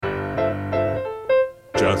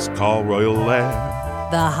Just call Royal Air.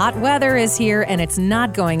 The hot weather is here and it's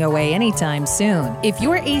not going away anytime soon. If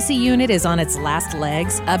your AC unit is on its last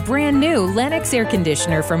legs, a brand new Lennox air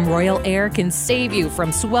conditioner from Royal Air can save you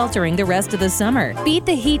from sweltering the rest of the summer. Beat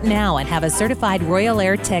the heat now and have a certified Royal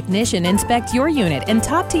Air technician inspect your unit and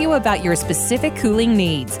talk to you about your specific cooling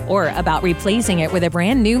needs or about replacing it with a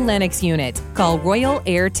brand new Lennox unit. Call Royal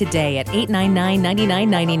Air today at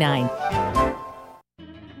 899-9999.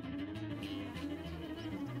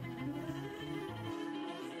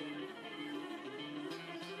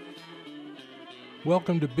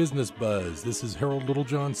 Welcome to Business Buzz. This is Harold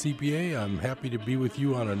Littlejohn, CPA. I'm happy to be with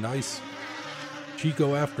you on a nice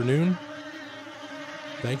Chico afternoon.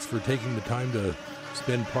 Thanks for taking the time to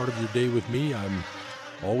spend part of your day with me. I'm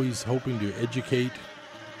always hoping to educate,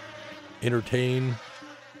 entertain.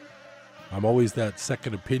 I'm always that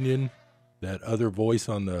second opinion, that other voice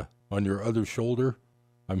on your other shoulder.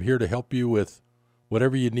 I'm here to help you with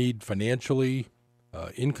whatever you need financially,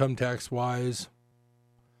 income tax-wise.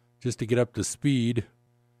 Just to get up to speed,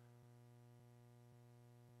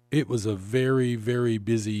 it was a very, very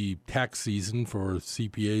busy tax season for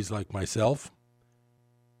CPAs like myself.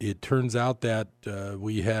 It turns out that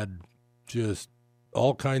we had just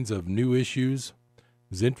all kinds of new issues.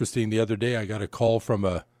 It was interesting. The other day I got a call from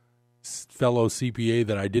a fellow CPA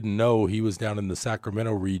that I didn't know. He was down in the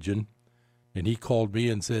Sacramento region, and he called me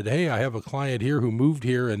and said, "Hey, I have a client here who moved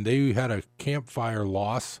here, and they had a campfire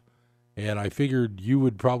loss. And I figured you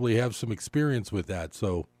would probably have some experience with that."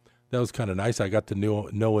 So that was kind of nice. I got to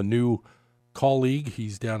know a new colleague.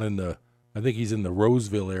 He's down in I think he's in the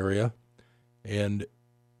Roseville area. And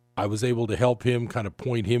I was able to help him, kind of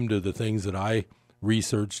point him to the things that I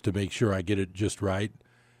researched to make sure I get it just right.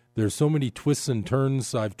 There's so many twists and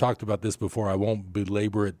turns. I've talked about this before. I won't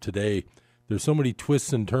belabor it today. There's so many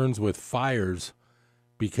twists and turns with fires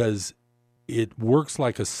because it works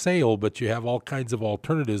like a sale, but you have all kinds of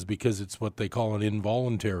alternatives because it's what they call an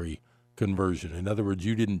involuntary conversion. In other words,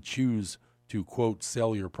 you didn't choose to, quote,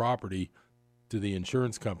 sell your property to the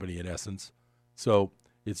insurance company, in essence. So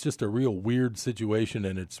it's just a real weird situation,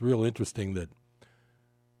 and it's real interesting that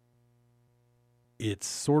it's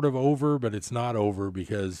sort of over, but it's not over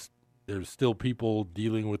because there's still people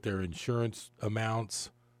dealing with their insurance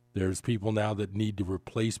amounts. There's people now that need to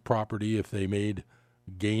replace property if they made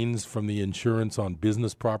gains from the insurance on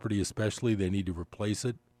business property, especially, they need to replace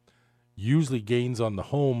it. Usually gains on the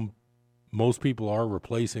home, most people are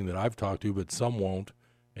replacing that I've talked to, but some won't,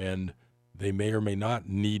 and they may or may not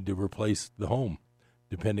need to replace the home,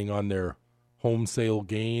 depending on their home sale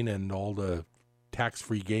gain and all the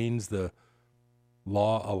tax-free gains the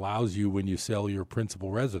law allows you when you sell your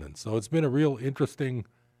principal residence. So it's been a real interesting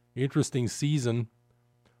season.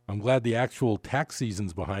 I'm glad the actual tax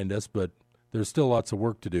season's behind us, but there's still lots of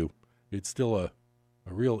work to do. It's still a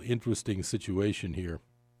real interesting situation here.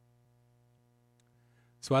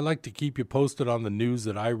 So I like to keep you posted on the news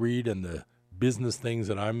that I read and the business things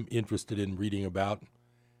that I'm interested in reading about.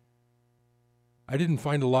 I didn't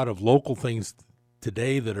find a lot of local things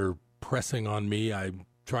today that are pressing on me. I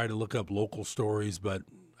try to look up local stories, but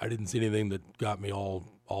I didn't see anything that got me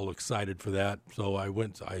all excited for that. So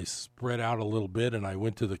I spread out a little bit and I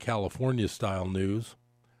went to the California style news.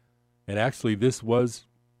 And actually, this was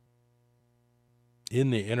in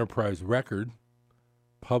the Enterprise Record,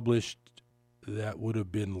 published, that would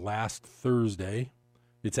have been last Thursday.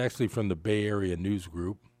 It's actually from the Bay Area News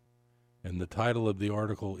Group. And the title of the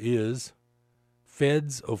article is,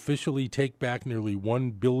 "Feds Officially Take Back Nearly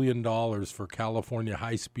 $1 billion for California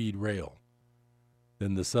High-Speed Rail."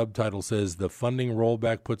 Then the subtitle says, "The funding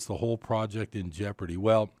rollback puts the whole project in jeopardy."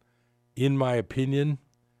 Well, in my opinion,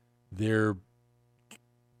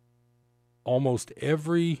 almost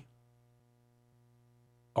every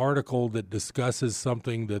article that discusses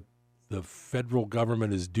something that the federal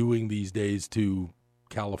government is doing these days to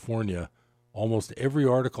California, almost every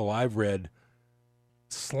article I've read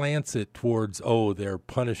slants it towards, they're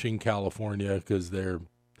punishing California because they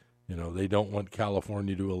don't want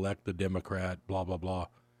California to elect the Democrat, blah, blah, blah.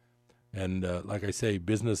 And like I say,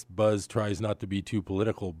 Business Buzz tries not to be too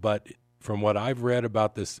political, but from what I've read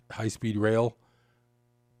about this high-speed rail,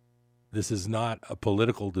 this is not a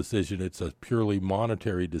political decision. It's a purely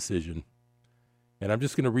monetary decision. And I'm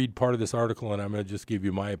just going to read part of this article, and I'm going to just give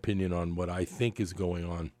you my opinion on what I think is going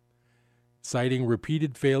on. Citing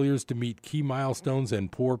repeated failures to meet key milestones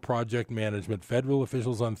and poor project management, federal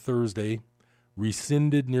officials on Thursday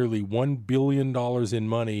rescinded nearly $1 billion in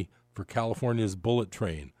money for California's bullet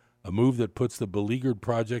train, a move that puts the beleaguered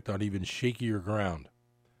project on even shakier ground.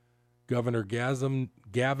 Governor Gavin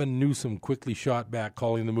Newsom quickly shot back,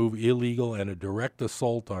 calling the move illegal and a direct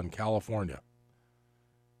assault on California.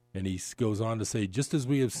 And he goes on to say, just as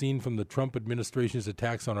we have seen from the Trump administration's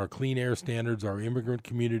attacks on our clean air standards, our immigrant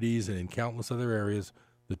communities, and in countless other areas,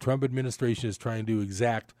 the Trump administration is trying to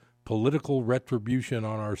exact political retribution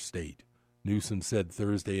on our state, Newsom said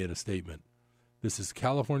Thursday in a statement. This is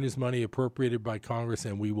California's money appropriated by Congress,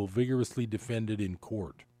 and we will vigorously defend it in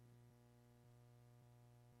court.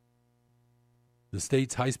 The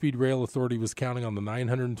state's high-speed rail authority was counting on the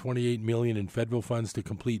 $928 million in federal funds to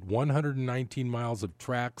complete 119 miles of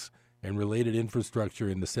tracks and related infrastructure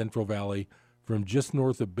in the Central Valley from just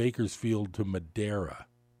north of Bakersfield to Madera.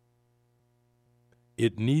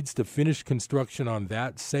 It needs to finish construction on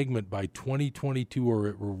that segment by 2022, or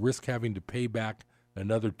it will risk having to pay back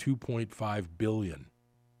another $2.5 billion.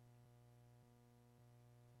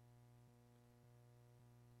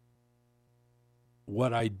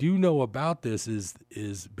 What I do know about this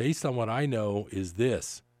is based on what I know is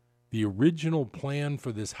this. The original plan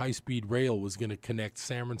for this high-speed rail was going to connect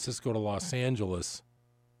San Francisco to Los Angeles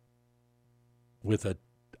with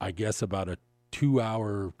about a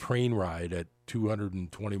 2-hour train ride at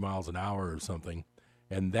 220 miles an hour or something.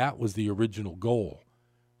 And that was the original goal.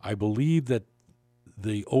 I believe that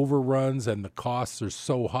the overruns and the costs are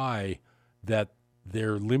so high that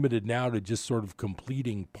they're limited now to just sort of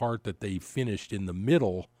completing part that they finished in the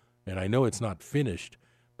middle, and I know it's not finished,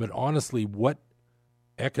 but honestly, what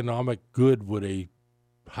economic good would a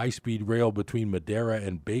high-speed rail between Madera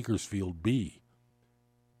and Bakersfield be?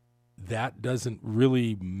 That doesn't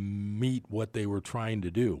really meet what they were trying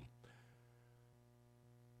to do.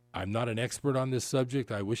 I'm not an expert on this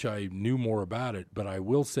subject. I wish I knew more about it, but I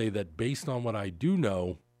will say that based on what I do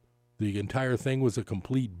know, the entire thing was a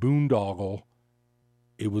complete boondoggle.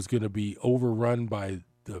 It was going to be overrun by,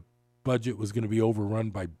 the budget was going to be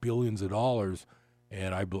overrun by billions of dollars.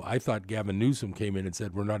 And I thought Gavin Newsom came in and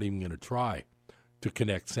said, we're not even going to try to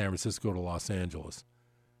connect San Francisco to Los Angeles.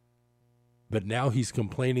 But now he's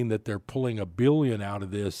complaining that they're pulling $1 billion out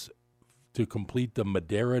of this to complete the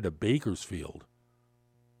Madera to Bakersfield.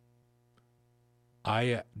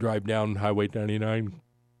 I drive down Highway 99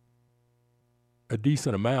 a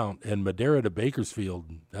decent amount, and Madera to Bakersfield,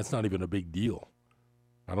 that's not even a big deal.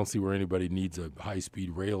 I don't see where anybody needs a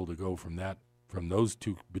high-speed rail to go from those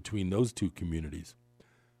two, between those two communities.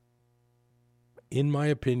 In my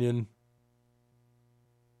opinion,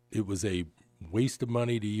 it was a waste of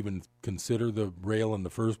money to even consider the rail in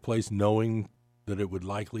the first place, knowing that it would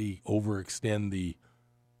likely overextend the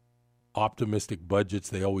optimistic budgets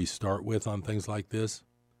they always start with on things like this.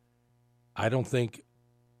 I don't think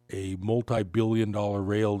a multi-billion-dollar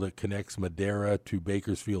rail that connects Madera to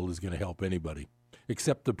Bakersfield is going to help anybody,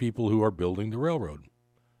 except the people who are building the railroad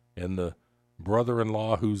and the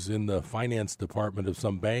brother-in-law who's in the finance department of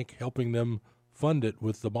some bank helping them fund it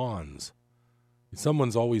with the bonds.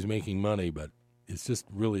 Someone's always making money, but it's just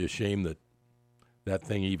really a shame that that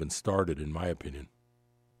thing even started, in my opinion.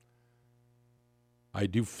 I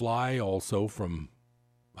do fly also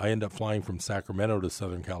I end up flying from Sacramento to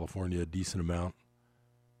Southern California a decent amount.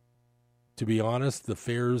 To be honest, the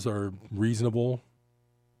fares are reasonable.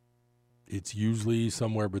 It's usually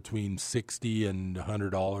somewhere between $60 and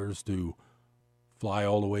 $100 to fly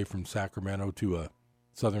all the way from Sacramento to a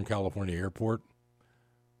Southern California airport.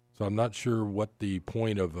 So I'm not sure what the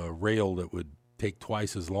point of a rail that would take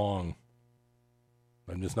twice as long.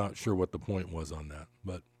 I'm just not sure what the point was on that.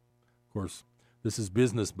 But, of course, this is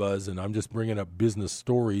Business Buzz, and I'm just bringing up business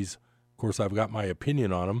stories. Of course, I've got my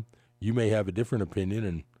opinion on them. You may have a different opinion,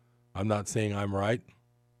 and I'm not saying I'm right.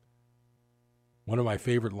 One of my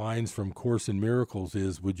favorite lines from Course in Miracles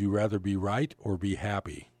is, would you rather be right or be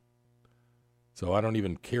happy? So I don't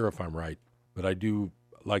even care if I'm right, but I do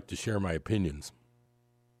like to share my opinions.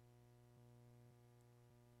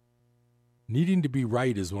 Needing to be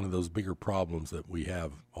right is one of those bigger problems that we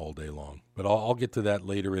have all day long, but I'll get to that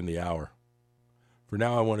later in the hour. For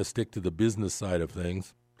now, I want to stick to the business side of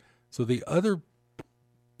things. So the other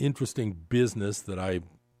interesting business that I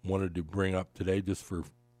wanted to bring up today, just for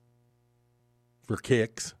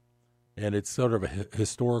kicks, and it's sort of a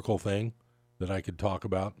historical thing that I could talk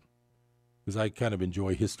about, because I kind of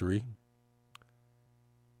enjoy history.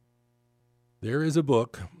 There is a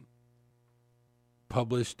book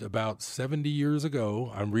published about 70 years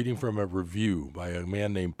ago. I'm reading from a review by a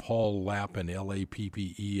man named Paul Lappen,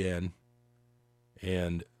 Lappen,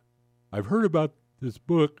 and I've heard about this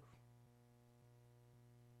book.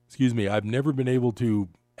 Excuse me, I've never been able to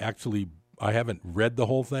I haven't read the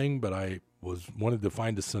whole thing, but I wanted to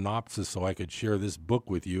find a synopsis so I could share this book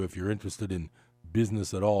with you if you're interested in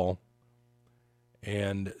business at all.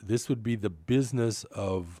 And this would be The Business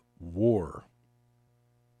of War.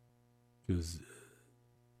 Because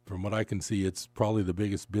from what I can see, it's probably the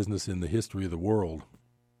biggest business in the history of the world.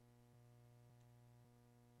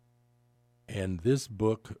 And this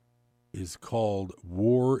book is called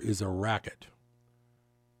War is a Racket.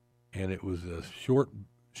 And it was a short,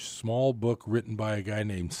 small book written by a guy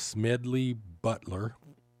named Smedley Butler.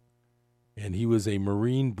 And he was a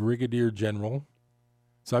Marine brigadier general.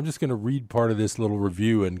 So I'm just going to read part of this little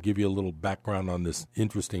review and give you a little background on this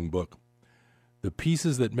interesting book. The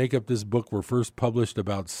pieces that make up this book were first published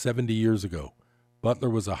about 70 years ago. Butler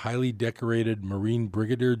was a highly decorated Marine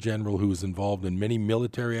brigadier general who was involved in many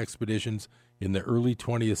military expeditions in the early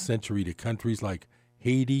 20th century to countries like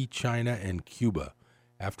Haiti, China, and Cuba.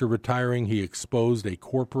 After retiring, he exposed a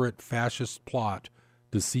corporate fascist plot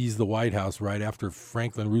to seize the White House right after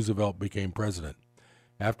Franklin Roosevelt became president.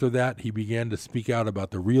 After that, he began to speak out about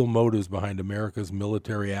the real motives behind America's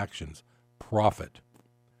military actions: profit.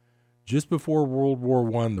 Just before World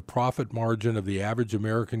War I, the profit margin of the average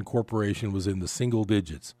American corporation was in the single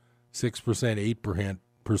digits, 6%,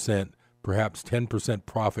 8%, perhaps 10%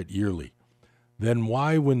 profit yearly. Then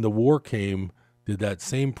why, when the war came, did that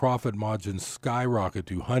same profit margin skyrocket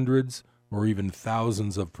to hundreds or even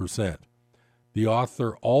thousands of percent? The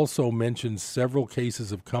author also mentions several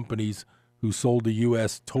cases of companies who sold the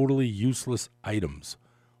U.S. totally useless items.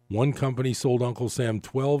 One company sold Uncle Sam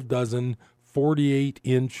 12 dozen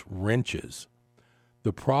 48-inch wrenches.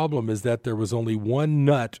 The problem is that there was only one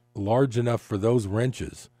nut large enough for those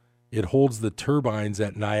wrenches. It holds the turbines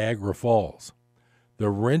at Niagara Falls. The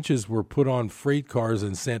wrenches were put on freight cars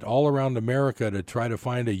and sent all around America to try to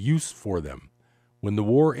find a use for them. When the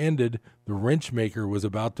war ended, the wrench maker was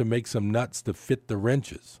about to make some nuts to fit the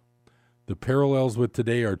wrenches. The parallels with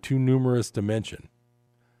today are too numerous to mention.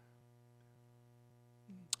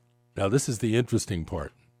 Now, this is the interesting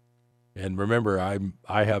part. And remember,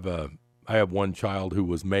 I have one child who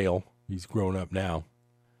was male. He's grown up now.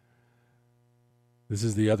 This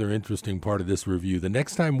is the other interesting part of this review. The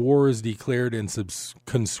next time war is declared and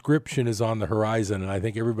conscription is on the horizon, and I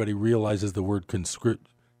think everybody realizes the word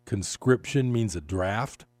conscription means a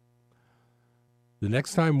draft. The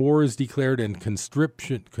next time war is declared and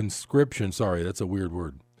conscription, that's a weird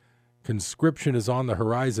word. Conscription is on the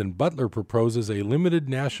horizon. Butler proposes a limited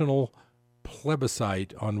national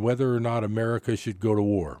plebiscite on whether or not America should go to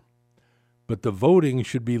war. But the voting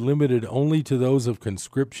should be limited only to those of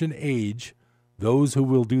conscription age, those who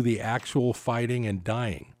will do the actual fighting and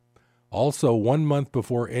dying. Also, 1 month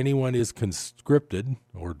before anyone is conscripted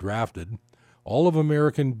or drafted, all of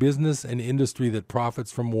American business and industry that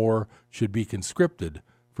profits from war should be conscripted,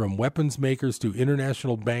 from weapons makers to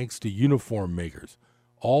international banks to uniform makers.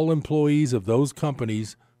 All employees of those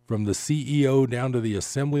companies, from the CEO down to the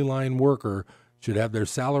assembly line worker, should have their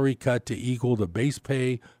salary cut to equal the base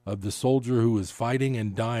pay of the soldier who is fighting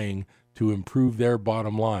and dying to improve their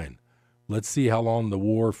bottom line. Let's see how long the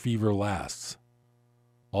war fever lasts.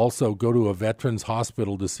 Also, go to a veterans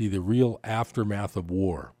hospital to see the real aftermath of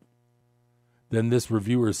war. Then this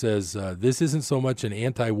reviewer says, this isn't so much an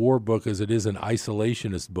anti-war book as it is an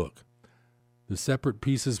isolationist book. The separate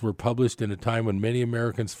pieces were published in a time when many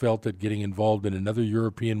Americans felt that getting involved in another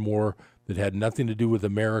European war that had nothing to do with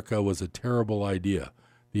America was a terrible idea.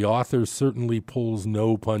 The author certainly pulls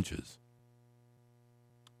no punches.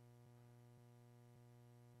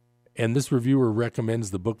 And this reviewer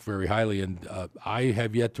recommends the book very highly, and I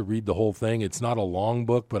have yet to read the whole thing. It's not a long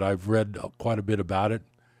book, but I've read quite a bit about it.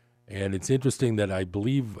 And it's interesting that I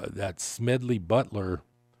believe that Smedley Butler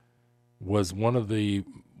was one of the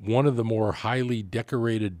more highly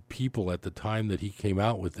decorated people at the time that he came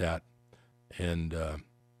out with that. And,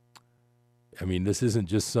 I mean, this isn't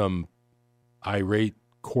just some irate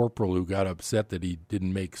corporal who got upset that he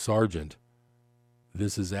didn't make sergeant.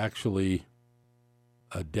 This is actually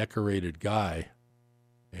a decorated guy.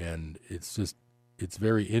 And it's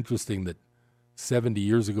very interesting that 70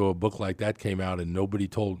 years ago a book like that came out and nobody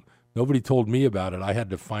told me about it. I had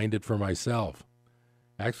to find it for myself.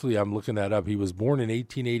 Actually, I'm looking that up. He was born in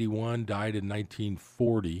 1881, died in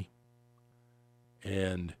 1940,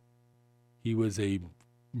 and he was a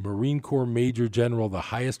Marine Corps Major General, the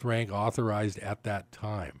highest rank authorized at that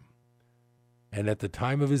time. And at the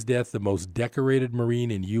time of his death, the most decorated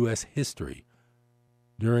Marine in U.S. history.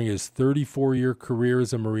 During his 34-year career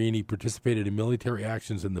as a Marine, he participated in military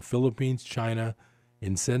actions in the Philippines, China,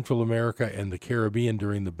 in Central America, and the Caribbean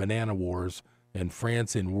during the Banana Wars, and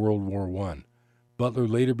France in World War I. Butler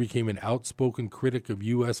later became an outspoken critic of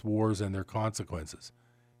U.S. wars and their consequences.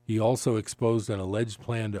 He also exposed an alleged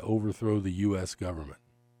plan to overthrow the U.S. government.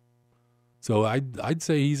 So I'd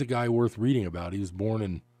say he's a guy worth reading about. He was born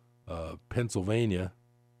in Pennsylvania,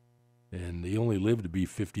 and he only lived to be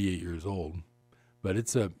 58 years old. But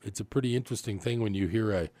it's a pretty interesting thing when you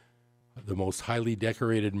hear the most highly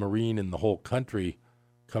decorated Marine in the whole country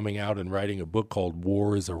coming out and writing a book called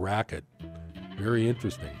War is a Racket. Very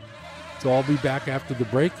interesting. So I'll be back after the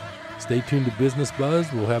break. Stay tuned to Business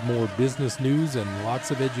Buzz. We'll have more business news and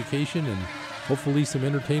lots of education and hopefully some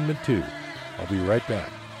entertainment too. I'll be right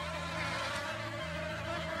back.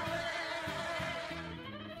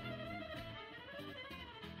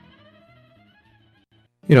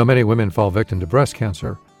 You know, many women fall victim to breast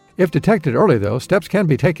cancer. If detected early, though, steps can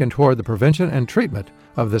be taken toward the prevention and treatment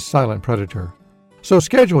of this silent predator. So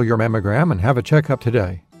schedule your mammogram and have a checkup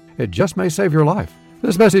today. It just may save your life.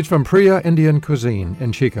 This message from Priya Indian Cuisine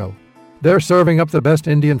in Chico. They're serving up the best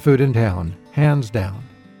Indian food in town, hands down.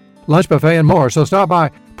 Lunch buffet and more, so stop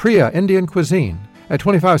by Priya Indian Cuisine at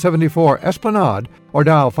 2574 Esplanade or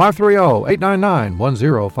dial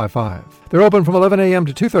 530-899-1055. They're open from 11 a.m.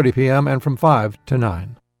 to 2:30 p.m. and from 5 to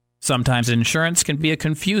 9. Sometimes insurance can be a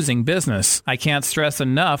confusing business. I can't stress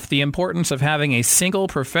enough the importance of having a single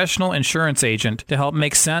professional insurance agent to help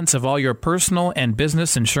make sense of all your personal and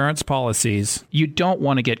business insurance policies. You don't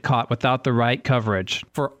want to get caught without the right coverage.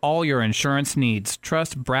 For all your insurance needs,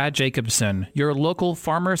 trust Brad Jacobson, your local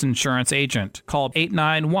Farmers Insurance agent. Call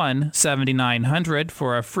 891-7900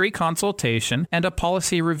 for a free consultation and a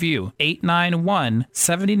policy review.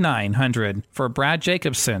 891-7900 for Brad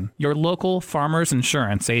Jacobson, your local Farmers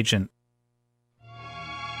Insurance agent.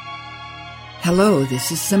 Hello,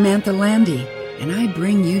 this is Samantha Landy, and I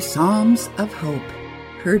bring you Psalms of Hope,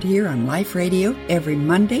 heard here on Life Radio every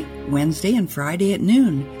Monday, Wednesday, and Friday at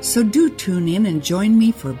noon. So do tune in and join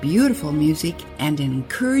me for beautiful music and an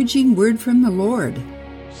encouraging word from the Lord.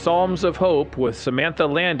 Psalms of Hope with Samantha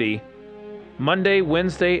Landy, Monday,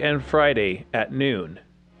 Wednesday, and Friday at noon,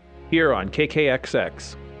 here on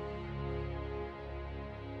KKXX.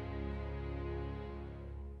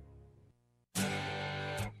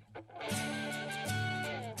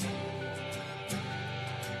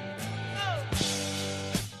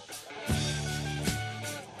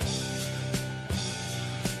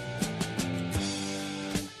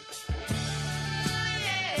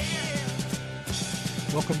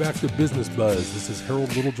 Welcome back to Business Buzz. This is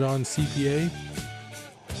Harold Littlejohn, CPA.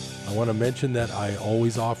 I want to mention that I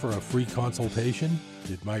always offer a free consultation.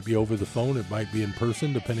 It might be over the phone, it might be in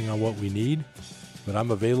person, depending on what we need. But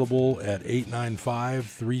I'm available at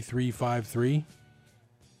 895-3353.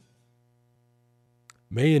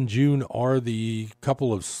 May and June are the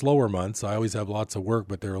couple of slower months. I always have lots of work,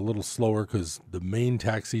 but they're a little slower because the main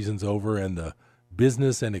tax season's over and the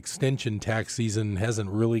business and extension tax season hasn't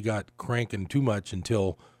really got cranking too much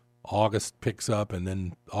until August picks up, and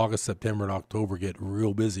then August, September, and October get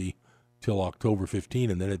real busy till October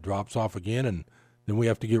 15, and then it drops off again, and then we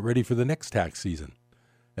have to get ready for the next tax season.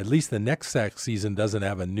 At least the next tax season doesn't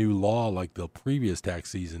have a new law like the previous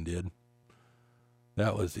tax season did.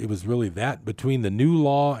 It was really that between the new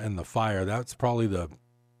law and the fire, that's probably the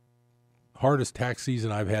hardest tax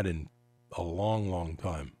season I've had in a long, long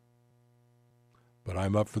time. But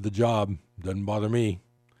I'm up for the job. Doesn't bother me.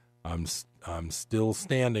 I'm still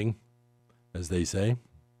standing, as they say.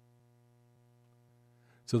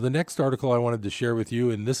 So the next article I wanted to share with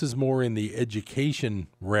you, and this is more in the education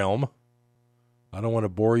realm. I don't want to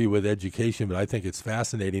bore you with education, but I think it's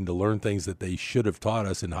fascinating to learn things that they should have taught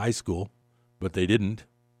us in high school, but they didn't.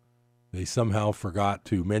 They somehow forgot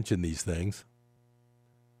to mention these things.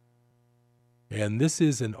 And this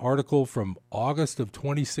is an article from August of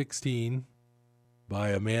 2016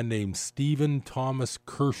 by a man named Stephen Thomas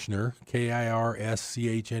Kirschner,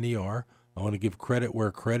 Kirschner. I want to give credit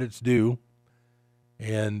where credit's due.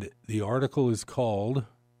 And the article is called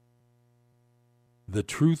The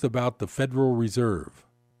Truth About the Federal Reserve.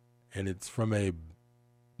 And it's from a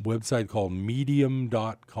website called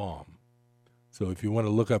medium.com. So if you want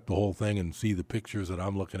to look up the whole thing and see the pictures that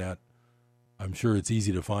I'm looking at, I'm sure it's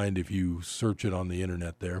easy to find if you search it on the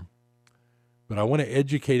internet there. But I want to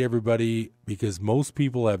educate everybody because most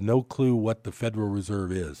people have no clue what the Federal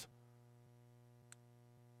Reserve is.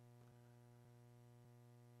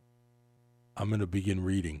 I'm going to begin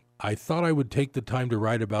reading. I thought I would take the time to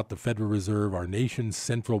write about the Federal Reserve, our nation's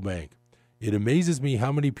central bank. It amazes me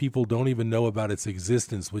how many people don't even know about its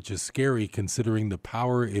existence, which is scary considering the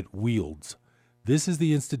power it wields. This is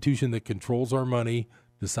the institution that controls our money,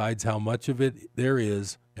 decides how much of it there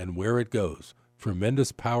is, and where it goes.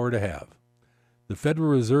 Tremendous power to have. The Federal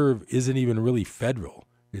Reserve isn't even really federal.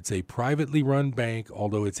 It's a privately run bank,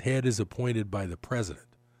 although its head is appointed by the president.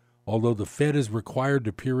 Although the Fed is required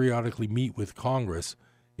to periodically meet with Congress,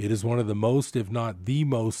 it is one of the most, if not the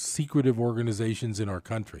most, secretive organizations in our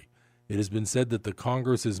country. It has been said that the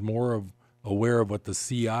Congress is more aware of what the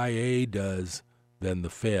CIA does than the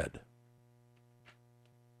Fed.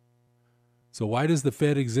 So why does the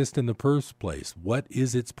Fed exist in the first place? What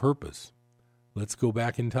is its purpose? Let's go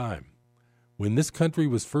back in time. When this country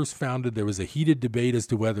was first founded, there was a heated debate as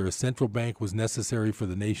to whether a central bank was necessary for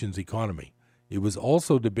the nation's economy. It was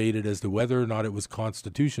also debated as to whether or not it was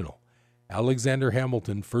constitutional. Alexander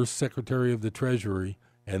Hamilton, first Secretary of the Treasury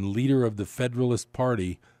and leader of the Federalist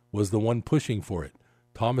Party, was the one pushing for it.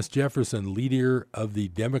 Thomas Jefferson, leader of the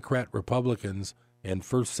Democrat Republicans and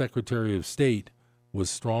first Secretary of State, was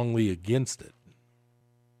strongly against it.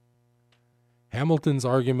 Hamilton's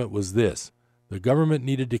argument was this: the government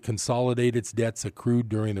needed to consolidate its debts accrued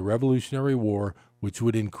during the Revolutionary War, which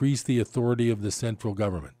would increase the authority of the central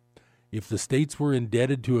government. If the states were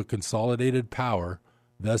indebted to a consolidated power,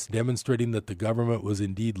 thus demonstrating that the government was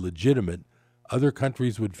indeed legitimate, other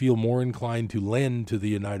countries would feel more inclined to lend to the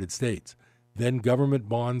United States. Then government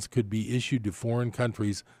bonds could be issued to foreign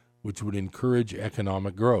countries, which would encourage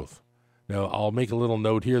economic growth. Now, I'll make a little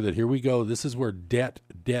note here that here we go. This is where debt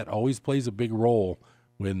always plays a big role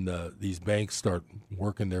when these banks start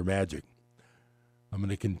working their magic. I'm going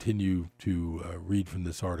to continue to read from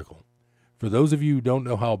this article. For those of you who don't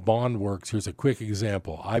know how a bond works, here's a quick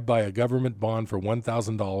example. I buy a government bond for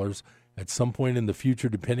 $1,000. At some point in the future,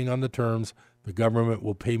 depending on the terms, the government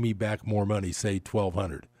will pay me back more money, say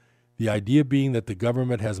 $1,200. The idea being that the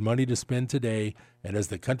government has money to spend today, and as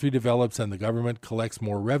the country develops and the government collects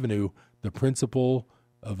more revenue, the principal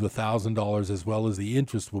of the $1,000 as well as the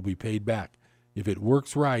interest will be paid back. If it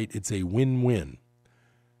works right, it's a win-win.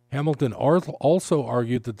 Hamilton also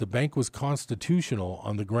argued that the bank was constitutional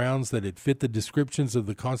on the grounds that it fit the descriptions of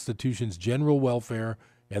the Constitution's general welfare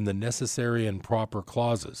and the necessary and proper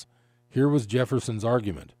clauses. Here was Jefferson's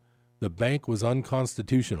argument. The bank was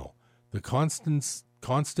unconstitutional. The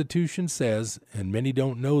Constitution says, and many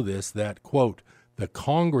don't know this, that, quote, the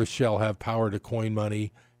Congress shall have power to coin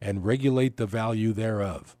money and regulate the value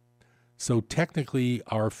thereof. So technically,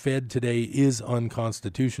 our Fed today is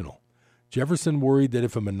unconstitutional. Jefferson worried that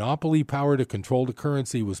if a monopoly power to control the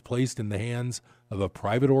currency was placed in the hands of a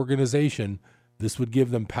private organization, this would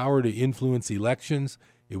give them power to influence elections,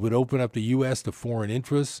 it would open up the U.S. to foreign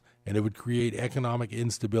interests, and it would create economic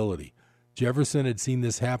instability. Jefferson had seen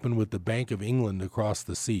this happen with the Bank of England across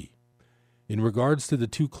the sea. In regards to the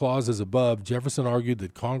two clauses above, Jefferson argued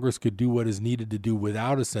that Congress could do what is needed to do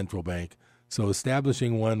without a central bank, so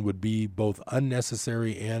establishing one would be both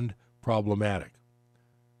unnecessary and problematic.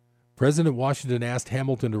 President Washington asked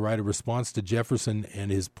Hamilton to write a response to Jefferson and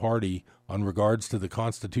his party on regards to the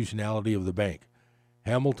constitutionality of the bank.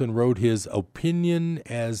 Hamilton wrote his opinion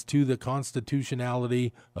as to the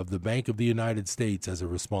constitutionality of the Bank of the United States as a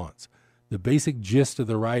response. The basic gist of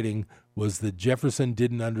the writing was that Jefferson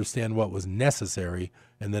didn't understand what was necessary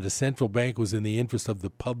and that a central bank was in the interest of the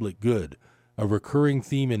public good, a recurring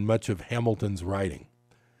theme in much of Hamilton's writing.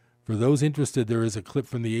 For those interested, there is a clip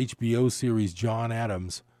from the HBO series John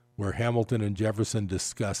Adams where Hamilton and Jefferson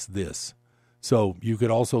discuss this. So you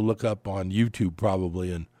could also look up on YouTube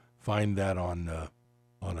probably and find that on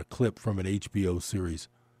a clip from an HBO series.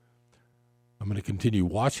 I'm going to continue.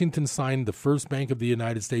 Washington signed the first Bank of the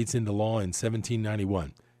United States into law in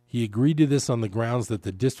 1791. He agreed to this on the grounds that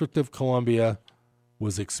the District of Columbia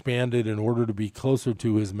was expanded in order to be closer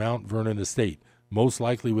to his Mount Vernon estate, most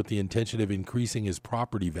likely with the intention of increasing his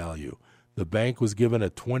property value. The bank was given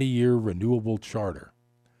a 20-year renewable charter.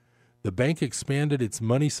 The bank expanded its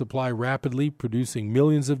money supply rapidly, producing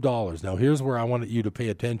millions of dollars. Now, here's where I want you to pay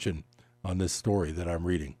attention on this story that I'm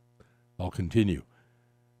reading. I'll continue.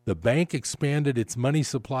 The bank expanded its money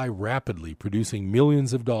supply rapidly, producing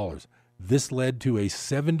millions of dollars. This led to a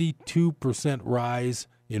 72% rise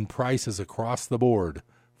in prices across the board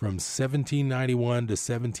from 1791 to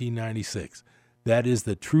 1796. That is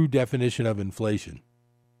the true definition of inflation.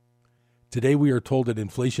 Today we are told that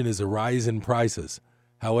inflation is a rise in prices.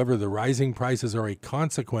 However, the rising prices are a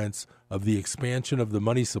consequence of the expansion of the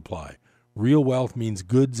money supply. Real wealth means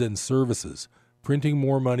goods and services. Printing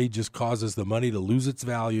more money just causes the money to lose its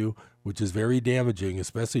value, which is very damaging,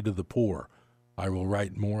 especially to the poor. I will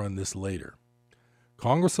write more on this later.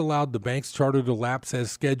 Congress allowed the bank's charter to lapse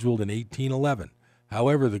as scheduled in 1811.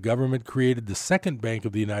 However, the government created the Second Bank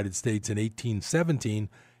of the United States in 1817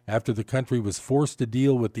 after the country was forced to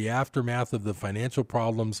deal with the aftermath of the financial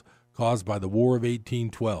problems caused by the War of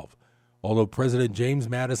 1812. Although President James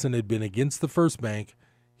Madison had been against the first bank,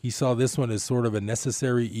 he saw this one as sort of a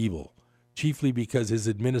necessary evil, chiefly because his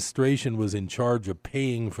administration was in charge of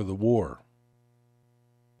paying for the war.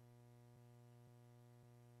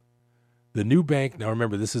 The new bank, now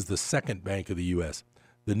remember, this is the Second Bank of the U.S.,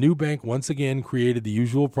 the new bank once again created the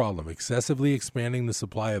usual problem, excessively expanding the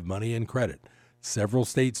supply of money and credit. Several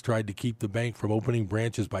states tried to keep the bank from opening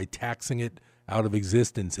branches by taxing it out of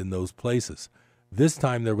existence in those places. This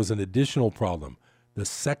time there was an additional problem. The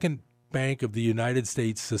Second Bank of the United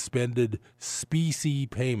States suspended specie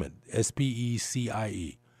payment,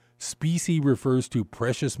 S-P-E-C-I-E. Specie refers to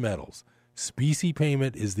precious metals. Specie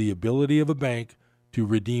payment is the ability of a bank to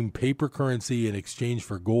redeem paper currency in exchange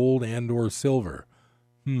for gold and or silver.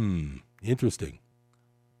 Interesting.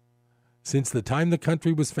 Since the time the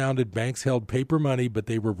country was founded, banks held paper money, but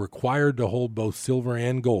they were required to hold both silver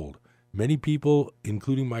and gold. Many people,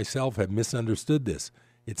 including myself, have misunderstood this.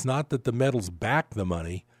 It's not that the metals back the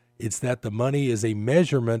money, it's that the money is a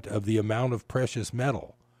measurement of the amount of precious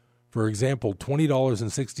metal. For example,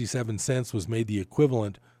 $20.67 was made the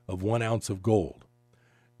equivalent of 1 ounce of gold.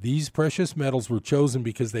 These precious metals were chosen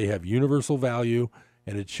because they have universal value,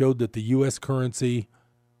 and it showed that the U.S. currency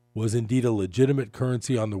was indeed a legitimate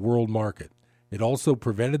currency on the world market. It also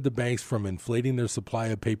prevented the banks from inflating their supply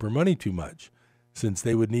of paper money too much, since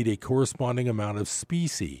they would need a corresponding amount of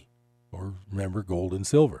specie, or remember, gold and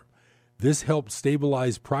silver. This helped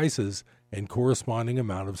stabilize prices and corresponding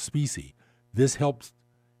amount of specie. This helped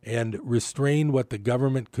and restrain what the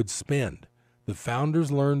government could spend. The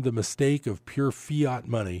founders learned the mistake of pure fiat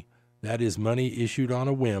money, that is, money issued on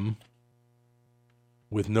a whim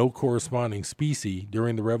with no corresponding specie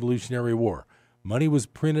during the Revolutionary War. Money was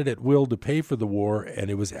printed at will to pay for the war, and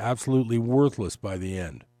it was absolutely worthless by the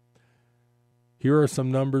end. Here are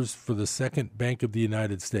some numbers for the Second Bank of the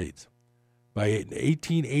United States. By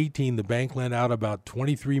 1818, the bank lent out about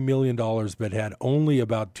 $23 million, but had only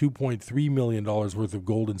about $2.3 million worth of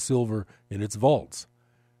gold and silver in its vaults.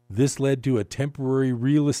 This led to a temporary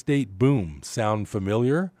real estate boom. Sound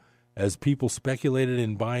familiar? As people speculated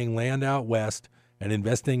in buying land out west and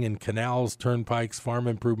investing in canals, turnpikes, farm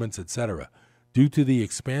improvements, etc. Due to the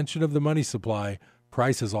expansion of the money supply,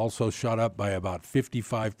 prices also shot up by about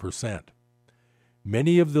 55%.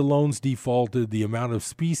 Many of the loans defaulted, the amount of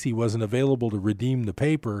specie wasn't available to redeem the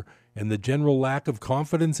paper, and the general lack of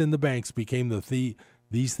confidence in the banks became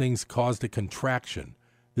these things caused a contraction.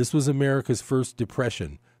 This was America's first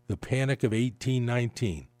depression, the Panic of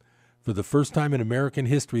 1819. For the first time in American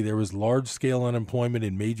history, there was large-scale unemployment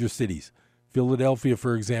in major cities. Philadelphia,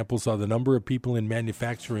 for example, saw the number of people in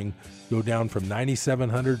manufacturing go down from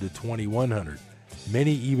 9,700 to 2,100.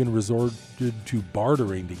 Many even resorted to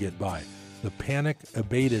bartering to get by. The panic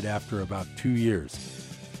abated after about 2 years.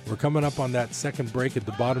 We're coming up on that second break at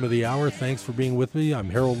the bottom of the hour. Thanks for being with me. I'm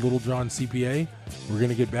Harold Littlejohn, CPA. We're going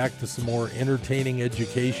to get back to some more entertaining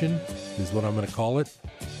education, is what I'm going to call it,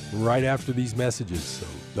 right after these messages, so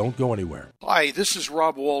don't go anywhere. Hi, this is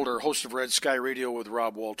Rob Walter, host of Red Sky Radio with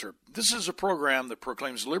Rob Walter. This is a program that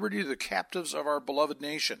proclaims liberty to the captives of our beloved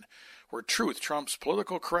nation, where truth trumps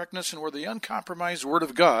political correctness and where the uncompromised Word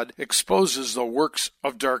of God exposes the works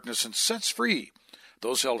of darkness and sets free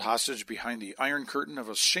those held hostage behind the iron curtain of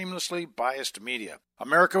a shamelessly biased media.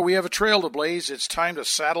 America, we have a trail to blaze. It's time to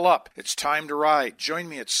saddle up. It's time to ride. Join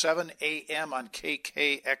me at 7 a.m. on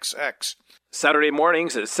KKXX. Saturday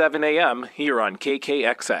mornings at 7 a.m. here on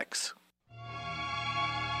KKXX.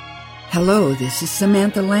 Hello, this is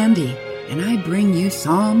Samantha Landy, and I bring you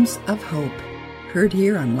Psalms of Hope. Heard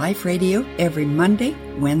here on Life Radio every Monday,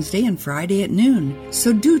 Wednesday, and Friday at noon.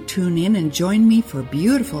 So do tune in and join me for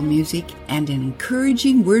beautiful music and an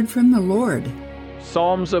encouraging word from the Lord.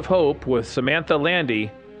 Psalms of Hope with Samantha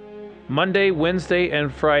Landy, Monday, Wednesday,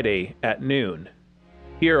 and Friday at noon,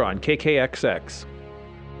 here on KKXX.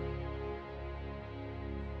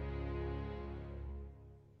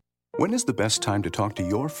 When is the best time to talk to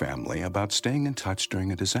your family about staying in touch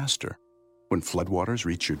during a disaster? When floodwaters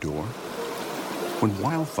reach your door? When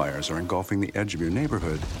wildfires are engulfing the edge of your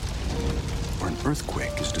neighborhood? Or an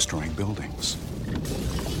earthquake is destroying buildings?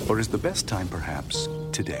 Or is the best time perhaps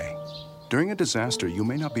today? During a disaster, you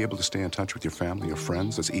may not be able to stay in touch with your family or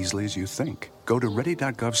friends as easily as you think. Go to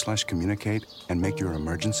ready.gov/communicate and make your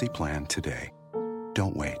emergency plan today.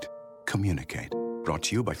 Don't wait. Communicate. Brought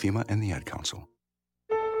to you by FEMA and the Ad Council.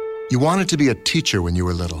 You wanted to be a teacher when you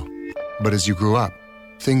were little, but as you grew up,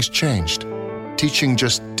 things changed. Teaching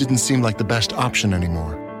just didn't seem like the best option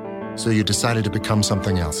anymore, so you decided to become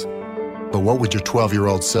something else. But what would your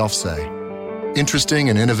 12-year-old self say? Interesting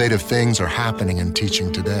and innovative things are happening in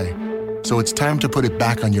teaching today, so it's time to put it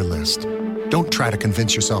back on your list. Don't try to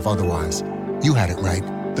convince yourself otherwise. You had it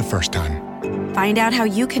right the first time. Find out how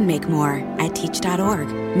you can make more at teach.org.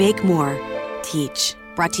 Make more. Teach.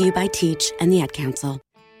 Brought to you by Teach and the Ad Council.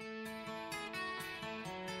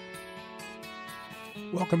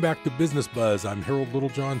 Welcome back to Business Buzz. I'm Harold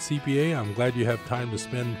Littlejohn, CPA. I'm glad you have time to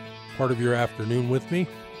spend part of your afternoon with me.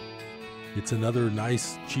 It's another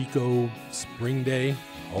nice Chico spring day,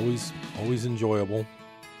 always enjoyable.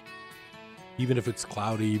 Even if it's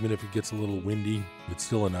cloudy, even if it gets a little windy, it's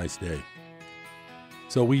still a nice day.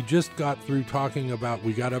 So we just got through talking about,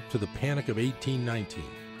 we got up to the Panic of 1819,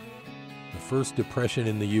 the first depression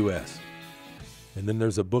in the U.S. And then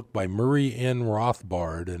there's a book by Murray N.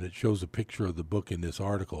 Rothbard, and it shows a picture of the book in this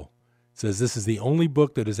article. It says this is the only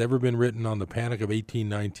book that has ever been written on the Panic of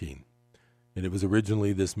 1819. And it was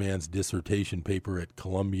originally this man's dissertation paper at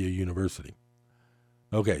Columbia University.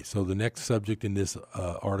 Okay, so the next subject in this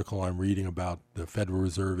article I'm reading about the Federal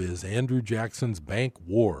Reserve is Andrew Jackson's Bank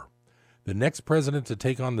War. The next president to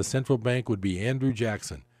take on the central bank would be Andrew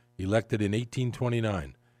Jackson, elected in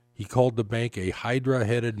 1829. He called the bank a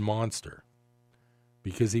hydra-headed monster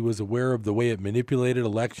because he was aware of the way it manipulated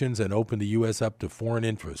elections and opened the U.S. up to foreign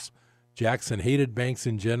interests. Jackson hated banks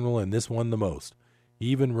in general, and this one the most. He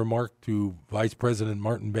even remarked to Vice President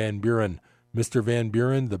Martin Van Buren, "Mr. Van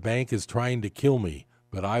Buren, the bank is trying to kill me,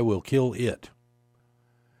 but I will kill it."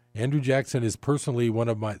 Andrew Jackson is personally one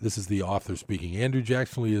of my, this is the author speaking, Andrew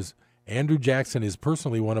Jackson is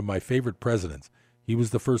personally one of my favorite presidents. He was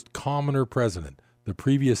the first commoner president, the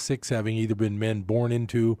previous 6 having either been men born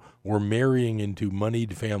into or marrying into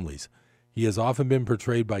moneyed families. He has often been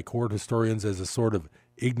portrayed by court historians as a sort of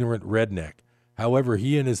ignorant redneck. However,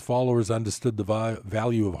 he and his followers understood the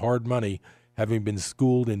value of hard money, having been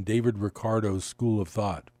schooled in David Ricardo's school of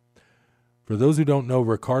thought. For those who don't know,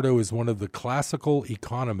 Ricardo is one of the classical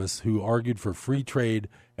economists who argued for free trade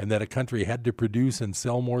and that a country had to produce and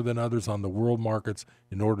sell more than others on the world markets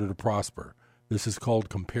in order to prosper. This is called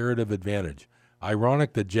comparative advantage.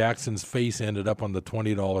 Ironic that Jackson's face ended up on the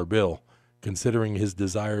 $20 bill, considering his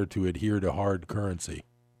desire to adhere to hard currency.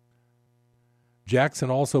 Jackson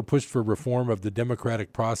also pushed for reform of the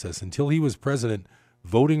democratic process. Until he was president,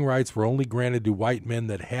 voting rights were only granted to white men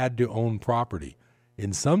that had to own property.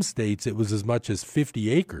 In some states, it was as much as 50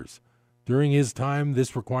 acres. During his time,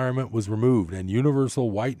 this requirement was removed, and universal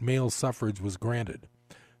white male suffrage was granted.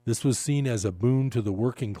 This was seen as a boon to the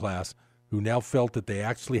working class, who now felt that they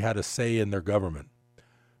actually had a say in their government.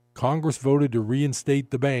 Congress voted to reinstate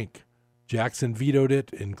the bank. Jackson vetoed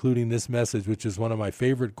it, including this message, which is one of my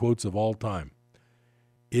favorite quotes of all time.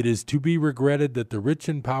 "It is to be regretted that the rich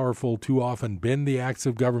and powerful too often bend the acts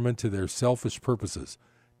of government to their selfish purposes.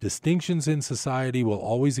 Distinctions in society will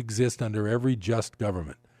always exist under every just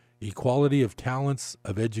government. Equality of talents,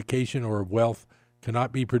 of education, or of wealth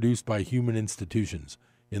cannot be produced by human institutions.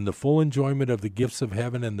 In the full enjoyment of the gifts of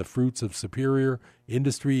heaven and the fruits of superior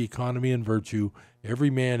industry, economy, and virtue, every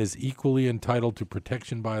man is equally entitled to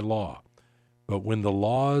protection by law. But when the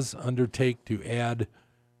laws undertake to add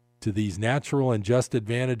to these natural and just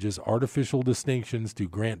advantages artificial distinctions, to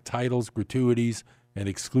grant titles, gratuities, and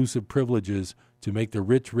exclusive privileges, to make the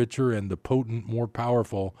rich richer and the potent more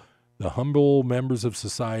powerful, the humble members of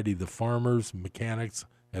society, the farmers, mechanics,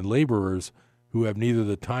 and laborers, who have neither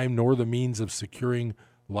the time nor the means of securing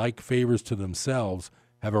like favors to themselves,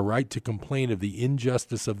 have a right to complain of the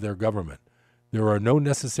injustice of their government. There are no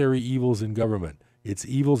necessary evils in government. Its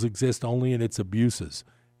evils exist only in its abuses.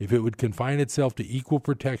 If it would confine itself to equal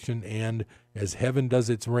protection and, as heaven does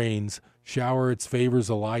its rains, shower its favors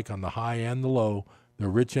alike on the high and the low, the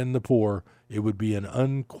rich and the poor, it would be an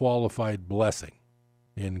unqualified blessing."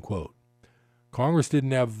 End quote. Congress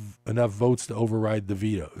didn't have enough votes to override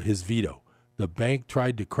his veto. The bank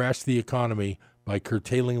tried to crash the economy by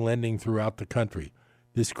curtailing lending throughout the country.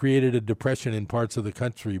 This created a depression in parts of the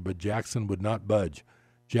country, but Jackson would not budge.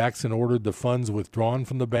 Jackson ordered the funds withdrawn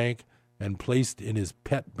from the bank and placed in his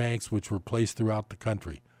pet banks, which were placed throughout the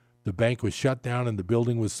country. The bank was shut down and the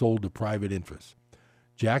building was sold to private interests.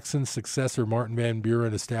 Jackson's successor, Martin Van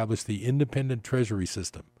Buren, established the independent treasury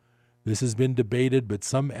system. This has been debated, but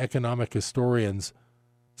some economic historians,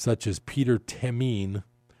 such as Peter Temine,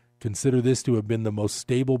 consider this to have been the most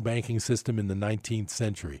stable banking system in the 19th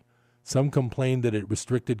century. Some complained that it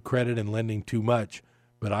restricted credit and lending too much,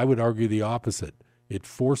 but I would argue the opposite. It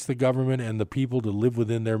forced the government and the people to live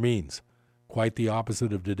within their means. Quite the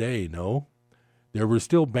opposite of today, no? There were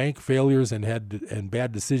still bank failures and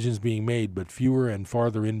bad decisions being made, but fewer and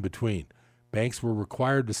farther in between. Banks were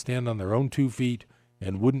required to stand on their own 2 feet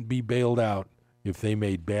and wouldn't be bailed out if they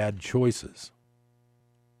made bad choices.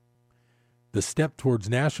 The step towards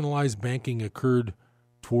nationalized banking occurred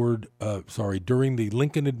during the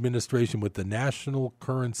Lincoln administration with the National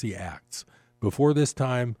Currency Acts. Before this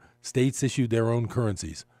time, states issued their own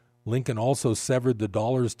currencies. Lincoln also severed the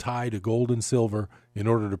dollar's tie to gold and silver in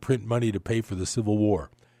order to print money to pay for the Civil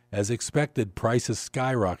War. As expected, prices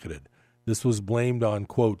skyrocketed. This was blamed on,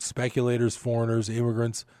 quote, speculators, foreigners,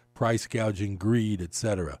 immigrants, price gouging, greed,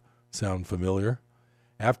 etc. Sound familiar?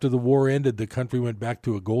 After the war ended, the country went back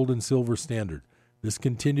to a gold and silver standard. This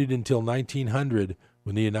continued until 1900,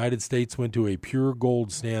 when the United States went to a pure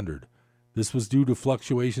gold standard. This was due to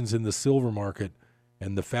fluctuations in the silver market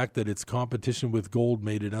and the fact that its competition with gold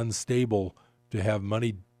made it unstable to have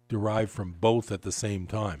money derived from both at the same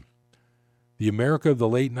time. The America of the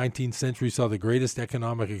late 19th century saw the greatest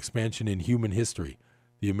economic expansion in human history.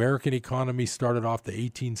 The American economy started off the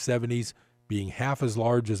 1870s being half as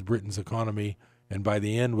large as Britain's economy, and by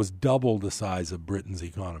the end was double the size of Britain's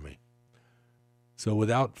economy. So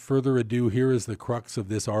without further ado, here is the crux of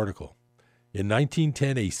this article. In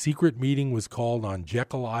 1910, a secret meeting was called on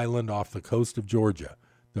Jekyll Island off the coast of Georgia.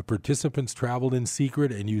 The participants traveled in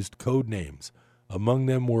secret and used code names. Among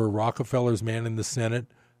them were Rockefeller's man in the Senate,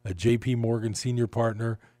 a J.P. Morgan senior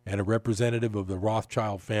partner, and a representative of the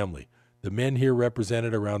Rothschild family. The men here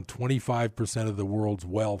represented around 25% of the world's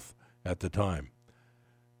wealth at the time.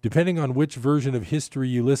 Depending on which version of history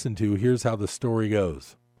you listen to, here's how the story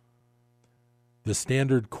goes. The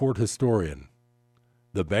Standard Court Historian.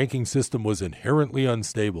 The banking system was inherently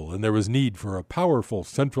unstable, and there was need for a powerful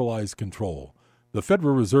centralized control. The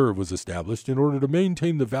Federal Reserve was established in order to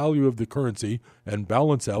maintain the value of the currency and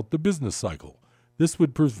balance out the business cycle. This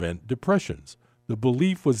would prevent depressions. The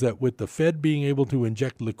belief was that with the Fed being able to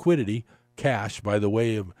inject liquidity, cash, by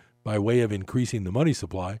way of increasing the money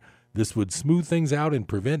supply, this would smooth things out and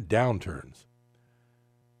prevent downturns.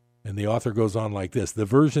 And the author goes on like this. The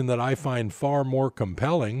version that I find far more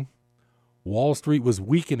compelling: Wall Street was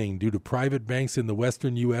weakening due to private banks in the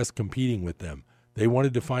western U.S. competing with them. They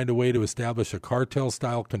wanted to find a way to establish a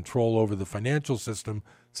cartel-style control over the financial system,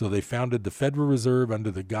 so they founded the Federal Reserve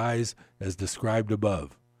under the guise as described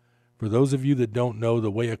above. For those of you that don't know,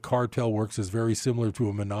 the way a cartel works is very similar to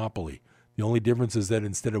a monopoly. The only difference is that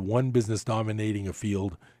instead of one business dominating a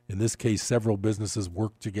field, in this case several businesses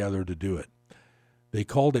work together to do it. They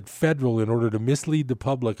called it federal in order to mislead the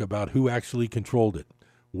public about who actually controlled it.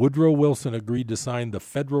 Woodrow Wilson agreed to sign the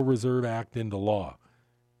Federal Reserve Act into law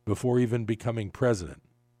before even becoming president.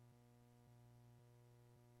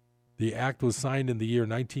 The act was signed in the year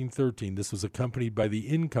 1913. This was accompanied by the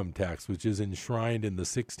income tax, which is enshrined in the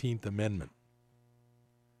 16th Amendment.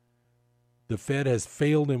 The Fed has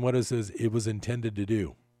failed in what it was intended to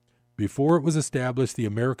do. Before it was established, the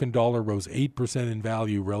American dollar rose 8% in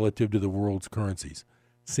value relative to the world's currencies.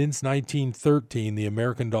 Since 1913, the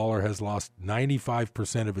American dollar has lost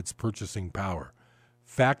 95% of its purchasing power.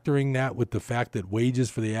 Factoring that with the fact that wages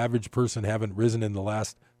for the average person haven't risen in the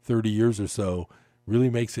last 30 years or so really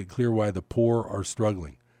makes it clear why the poor are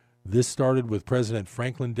struggling. This started with President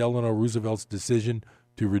Franklin Delano Roosevelt's decision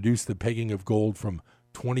to reduce the pegging of gold from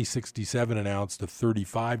 $20.67 an ounce to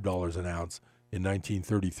 $35 an ounce in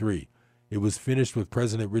 1933. It was finished with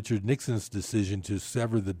President Richard Nixon's decision to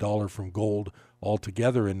sever the dollar from gold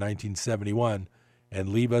altogether in 1971 and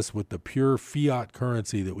leave us with the pure fiat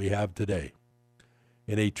currency that we have today.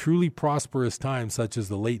 In a truly prosperous time such as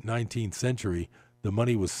the late 19th century, the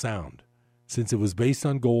money was sound. Since it was based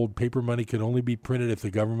on gold, paper money could only be printed if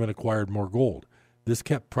the government acquired more gold. This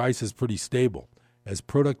kept prices pretty stable. As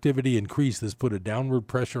productivity increased, this put a downward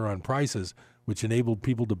pressure on prices, which enabled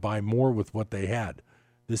people to buy more with what they had.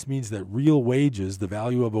 This means that real wages, the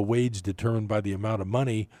value of a wage determined by the amount of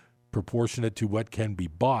money proportionate to what can be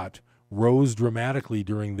bought, rose dramatically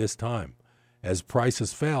during this time. As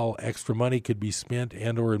prices fell, extra money could be spent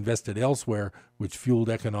and or invested elsewhere, which fueled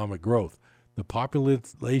economic growth. The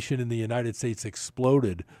population in the United States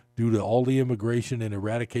exploded due to all the immigration and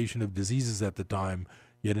eradication of diseases at the time,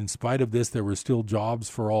 yet in spite of this, there were still jobs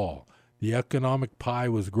for all. The economic pie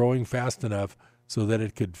was growing fast enough so that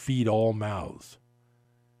it could feed all mouths.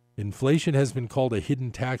 Inflation has been called a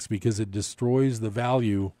hidden tax because it destroys the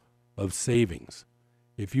value of savings.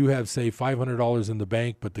 If you have, say, $500 in the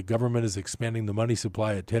bank, but the government is expanding the money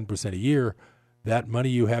supply at 10% a year, that money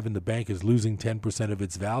you have in the bank is losing 10% of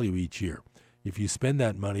its value each year. If you spend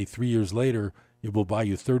that money 3 years later, it will buy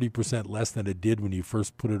you 30% less than it did when you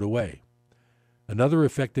first put it away. Another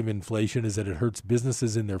effect of inflation is that it hurts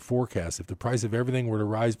businesses in their forecasts. If the price of everything were to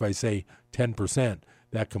rise by, say, 10%,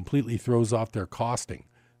 that completely throws off their costing.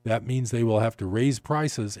 That means they will have to raise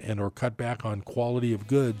prices and or cut back on quality of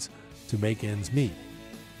goods to make ends meet.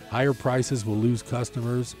 Higher prices will lose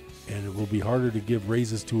customers, and it will be harder to give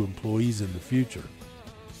raises to employees in the future.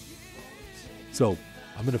 So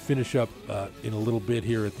I'm going to finish up in a little bit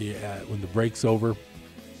here at the when the break's over.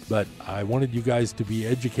 But I wanted you guys to be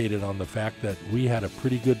educated on the fact that we had a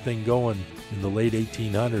pretty good thing going in the late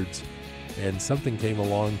 1800s, and something came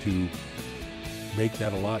along to make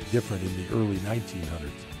that a lot different in the early 1900s.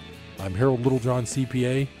 I'm Harold Littlejohn,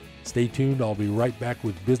 CPA. Stay tuned. I'll be right back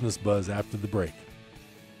with Business Buzz after the break.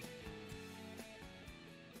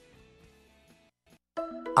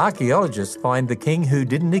 Archaeologists find the king who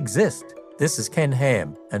didn't exist. This is Ken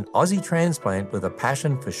Ham, an Aussie transplant with a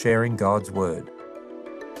passion for sharing God's Word.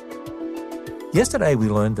 Yesterday we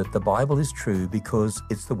learned that the Bible is true because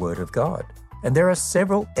it's the Word of God. And there are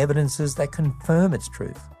several evidences that confirm its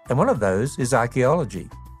truth. And one of those is archaeology.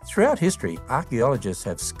 Throughout history, archaeologists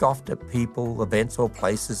have scoffed at people, events, or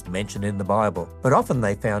places mentioned in the Bible, but often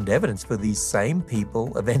they found evidence for these same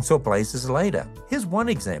people, events, or places later. Here's one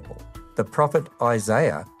example. The prophet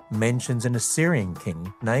Isaiah mentions an Assyrian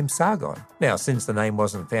king named Sargon. Now, since the name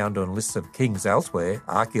wasn't found on lists of kings elsewhere,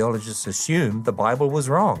 archaeologists assumed the Bible was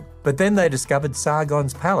wrong. But then they discovered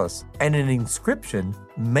Sargon's palace and an inscription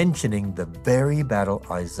mentioning the very battle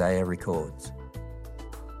Isaiah records.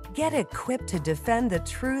 Get equipped to defend the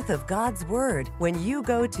truth of God's Word when you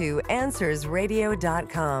go to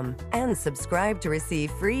AnswersRadio.com and subscribe to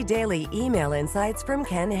receive free daily email insights from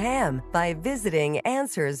Ken Ham by visiting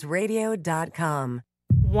AnswersRadio.com.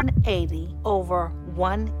 180 over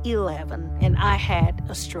 111, and I had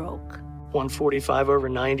a stroke. 145 over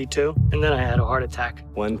 92, and then I had a heart attack.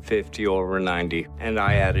 150 over 90, and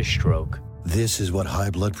I had a stroke. This is what high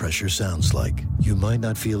blood pressure sounds like. You might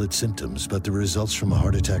not feel its symptoms, but the results from a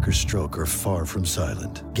heart attack or stroke are far from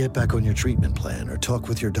silent. Get back on your treatment plan or talk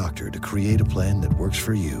with your doctor to create a plan that works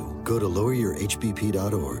for you. Go to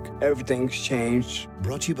loweryourhbp.org. Everything's changed.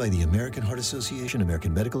 Brought to you by the American Heart Association,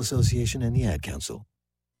 American Medical Association, and the Ad Council.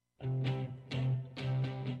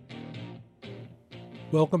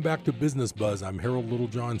 Welcome back to Business Buzz. I'm Harold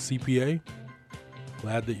Littlejohn, CPA.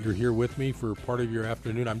 Glad that you're here with me for part of your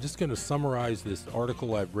afternoon. I'm just going to summarize this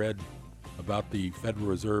article I've read about the Federal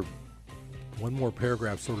Reserve. One more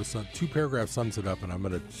paragraph, two paragraphs sums it up, and I'm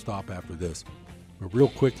going to stop after this. But real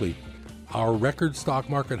quickly, our record stock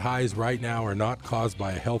market highs right now are not caused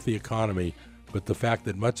by a healthy economy, but the fact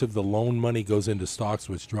that much of the loan money goes into stocks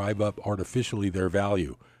which drive up artificially their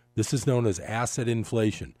value. This is known as asset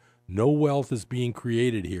inflation. No wealth is being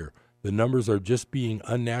created here. The numbers are just being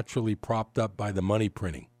unnaturally propped up by the money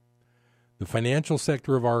printing. The financial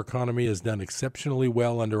sector of our economy has done exceptionally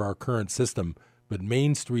well under our current system, but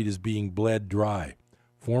Main Street is being bled dry.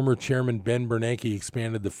 Former Chairman Ben Bernanke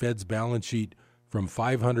expanded the Fed's balance sheet from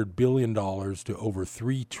 $500 billion to over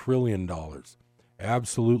 $3 trillion.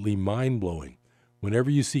 Absolutely mind-blowing. Whenever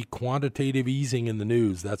you see quantitative easing in the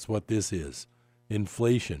news, that's what this is.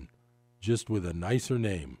 Inflation, just with a nicer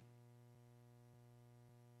name.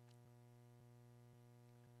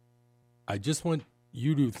 I just want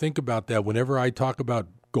you to think about that whenever I talk about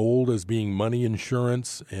gold as being money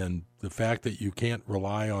insurance and the fact that you can't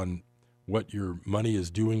rely on what your money is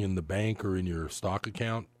doing in the bank or in your stock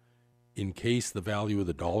account in case the value of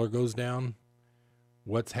the dollar goes down.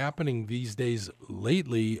 What's happening these days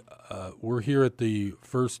lately, we're here at the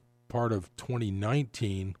first part of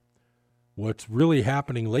 2019. What's really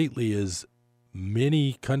happening lately is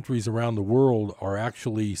many countries around the world are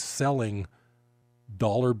actually selling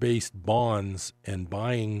dollar-based bonds and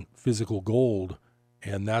buying physical gold,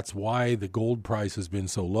 and that's why the gold price has been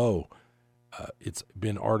so low. It's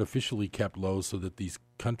been artificially kept low so that these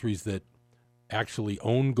countries that actually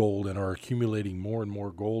own gold and are accumulating more and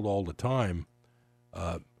more gold all the time,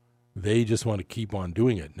 they just want to keep on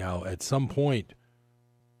doing it. Now, at some point,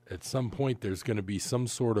 there's going to be some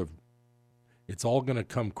sort of, it's all going to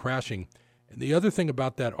come crashing. And the other thing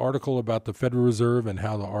about that article about the Federal Reserve and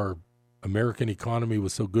how our American economy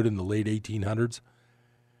was so good in the late 1800s,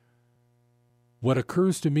 what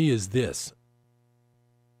occurs to me is this.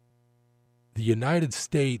 The United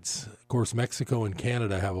States, of course, Mexico and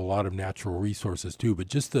Canada have a lot of natural resources too, but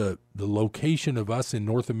just the location of us in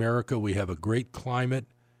North America, we have a great climate.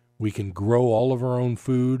 We can grow all of our own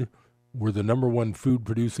food. We're the number one food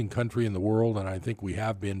producing country in the world, and I think we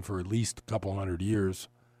have been for at least a couple hundred years.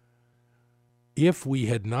 If we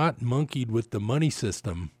had not monkeyed with the money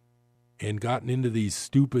system and gotten into these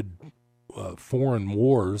stupid foreign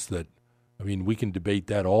wars that, I mean, we can debate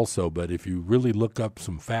that also, but if you really look up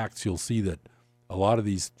some facts, you'll see that a lot of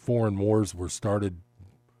these foreign wars were started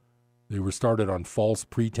on false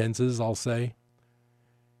pretenses, I'll say.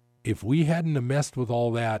 If we hadn't have messed with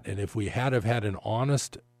all that, and if we had have had an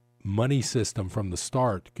honest money system from the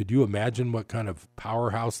start, could you imagine what kind of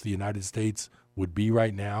powerhouse the United States would be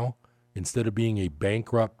right now, instead of being a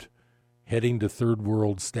bankrupt, heading to third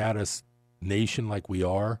world status nation like we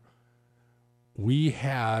are? We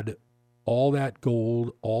had all that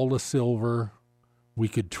gold, all the silver. We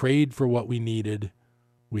could trade for what we needed.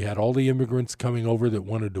 We had all the immigrants coming over that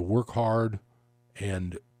wanted to work hard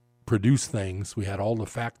and produce things. We had all the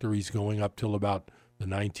factories going up till about the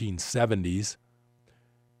 1970s.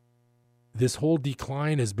 This whole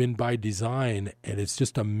decline has been by design, and it's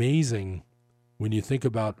just amazing when you think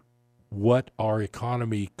about what our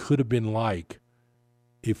economy could have been like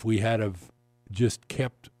if we had have just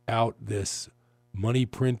kept out this money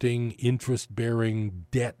printing, interest-bearing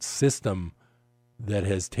debt system that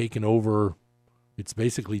has taken over. It's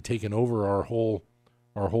basically taken over our whole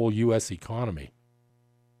U.S. economy.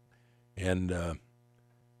 And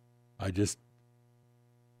it just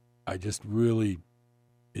really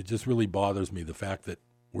bothers me, the fact that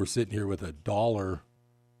we're sitting here with a dollar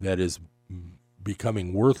that is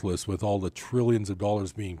becoming worthless with all the trillions of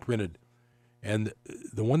dollars being printed. And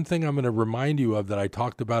the one thing I'm going to remind you of that I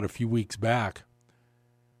talked about a few weeks back,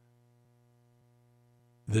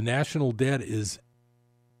 the national debt is,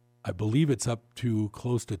 I believe it's up to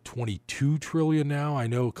close to 22 trillion now. I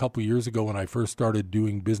know a couple years ago when I first started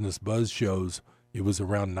doing Business Buzz shows, it was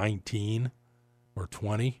around 19 or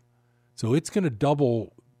 20. So it's going to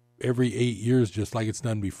double every 8 years just like it's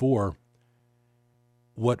done before.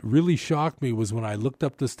 What really shocked me was when I looked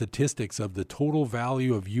up the statistics of the total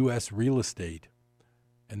value of U.S. real estate.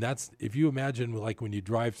 And that's, if you imagine like when you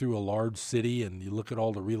drive through a large city and you look at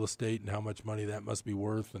all the real estate and how much money that must be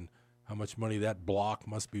worth and how much money that block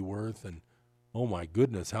must be worth, and oh my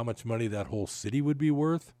goodness, how much money that whole city would be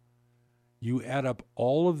worth. You add up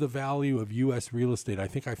all of the value of U.S. real estate. I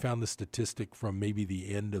think I found the statistic from maybe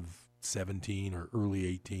the end of 17 or early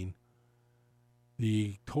 18.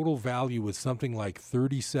 The total value was something like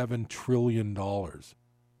 $37 trillion.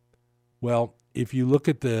 Well, if you look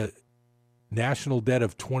at the national debt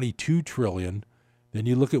of $22 trillion, then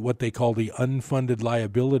you look at what they call the unfunded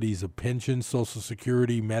liabilities of pensions, Social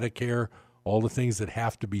Security, Medicare, all the things that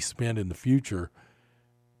have to be spent in the future.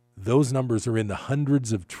 Those numbers are in the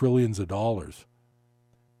hundreds of trillions of dollars.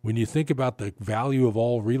 When you think about the value of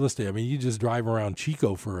all real estate, I mean, you just drive around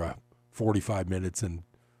Chico for 45 minutes and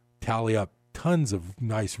tally up tons of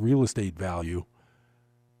nice real estate value.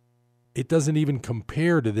 It doesn't even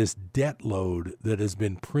compare to this debt load that has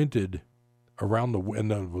been printed around the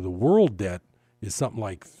world debt is something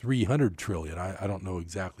like 300 trillion. I don't know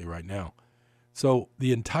exactly right now. So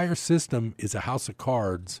the entire system is a house of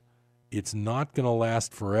cards. It's not going to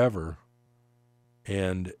last forever,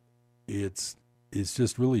 and it's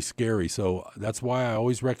just really scary. So that's why I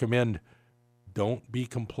always recommend don't be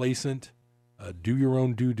complacent. Do your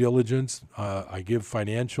own due diligence. I give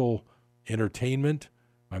financial entertainment.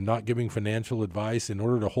 I'm not giving financial advice. In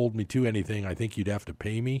order to hold me to anything, I think you'd have to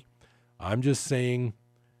pay me. I'm just saying,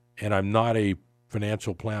 and I'm not a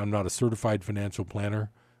financial plan. I'm not a certified financial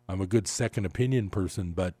planner. I'm a good second opinion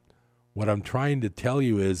person, but what I'm trying to tell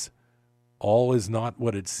you is all is not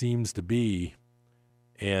what it seems to be,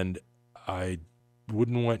 and I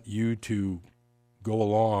wouldn't want you to go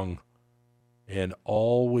along and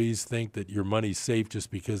always think that your money's safe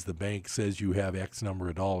just because the bank says you have X number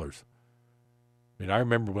of dollars. I mean, I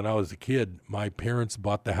remember when I was a kid, my parents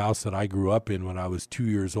bought the house that I grew up in when I was 2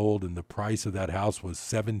 years old, and the price of that house was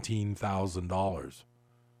 $17,000.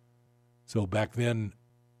 So back then,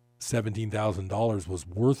 $17,000 was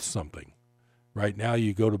worth something. Right now,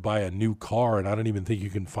 you go to buy a new car, and I don't even think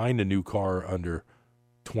you can find a new car under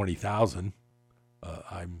 $20,000.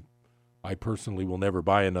 I personally will never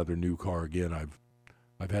buy another new car again.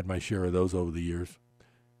 I've had my share of those over the years.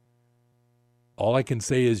 All I can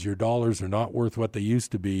say is your dollars are not worth what they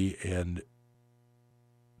used to be, and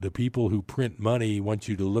the people who print money want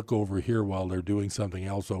you to look over here while they're doing something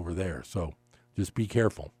else over there. So just be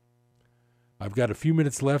careful. I've got a few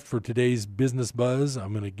minutes left for today's Business Buzz.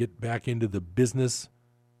 I'm going to get back into the business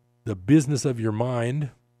of your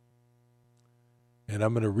mind, and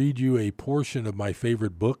I'm going to read you a portion of my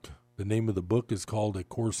favorite book. The name of the book is called A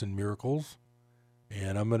Course in Miracles,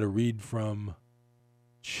 and I'm going to read from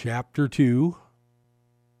Chapter 2,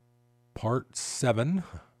 Part 7,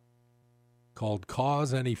 called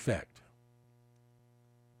Cause and Effect.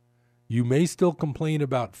 You may still complain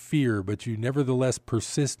about fear, but you nevertheless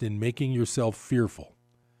persist in making yourself fearful.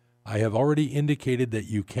 I have already indicated that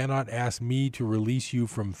you cannot ask me to release you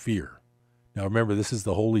from fear. Now remember, this is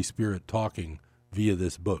the Holy Spirit talking via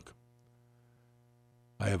this book.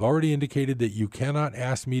 I have already indicated that you cannot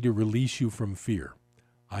ask me to release you from fear.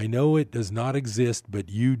 I know it does not exist, but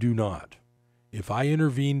you do not. If I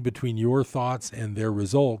intervened between your thoughts and their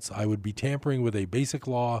results, I would be tampering with a basic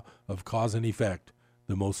law of cause and effect,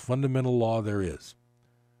 the most fundamental law there is.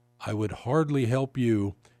 I would hardly help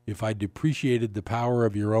you if I depreciated the power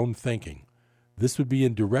of your own thinking. This would be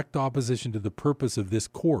in direct opposition to the purpose of this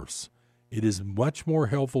course. It is much more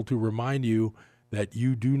helpful to remind you that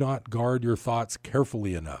you do not guard your thoughts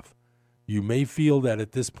carefully enough. You may feel that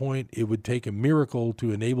at this point it would take a miracle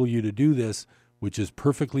to enable you to do this, which is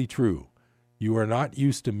perfectly true. You are not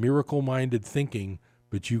used to miracle-minded thinking,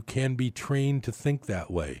 but you can be trained to think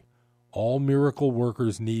that way. All miracle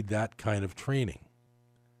workers need that kind of training.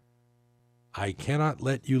 I cannot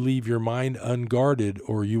let you leave your mind unguarded,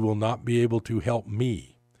 or you will not be able to help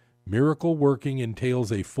me. Miracle working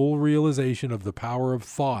entails a full realization of the power of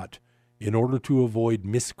thought in order to avoid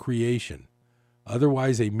miscreation.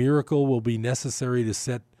 Otherwise, a miracle will be necessary to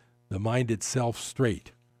set the mind itself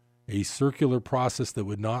straight, a circular process that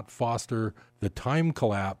would not foster the time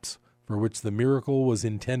collapse for which the miracle was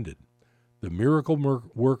intended. The miracle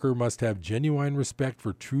worker must have genuine respect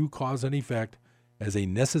for true cause and effect as a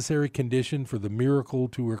necessary condition for the miracle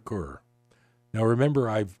to occur. Now remember,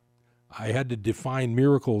 I had to define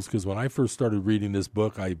miracles because when I first started reading this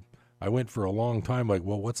book, I went for a long time like,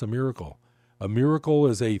 well, what's a miracle? A miracle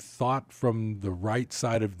is a thought from the right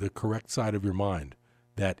side of the correct side of your mind,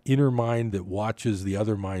 that inner mind that watches the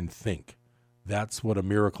other mind think. That's what a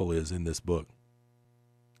miracle is in this book.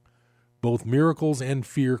 Both miracles and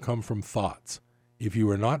fear come from thoughts. If you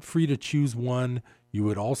are not free to choose one, you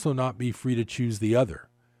would also not be free to choose the other.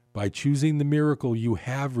 By choosing the miracle, you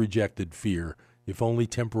have rejected fear, if only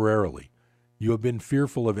temporarily. You have been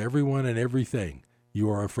fearful of everyone and everything.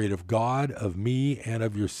 You are afraid of God, of me, and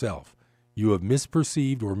of yourself. You have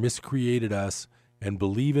misperceived or miscreated us and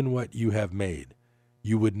believe in what you have made.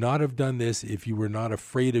 You would not have done this if you were not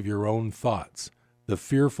afraid of your own thoughts. The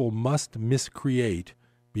fearful must miscreate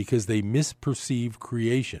because they misperceive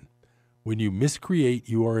creation. When you miscreate,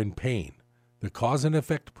 you are in pain. The cause and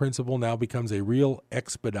effect principle now becomes a real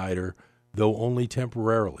expediter, though only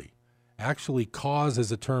temporarily. Actually, cause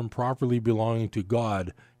is a term properly belonging to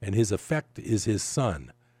God, and his effect is his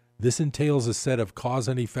Son. This entails a set of cause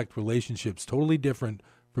and effect relationships totally different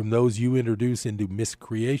from those you introduce into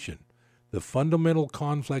miscreation. The fundamental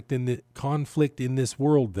conflict in this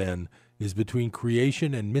world, then, is between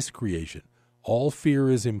creation and miscreation. All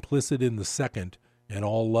fear is implicit in the second, and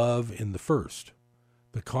all love in the first.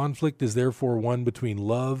 The conflict is therefore one between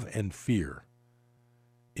love and fear.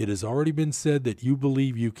 It has already been said that you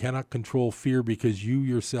believe you cannot control fear because you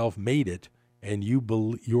yourself made it, and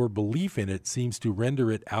your belief in it seems to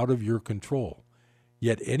render it out of your control.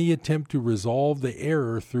 Yet any attempt to resolve the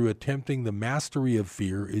error through attempting the mastery of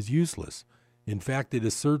fear is useless. In fact, it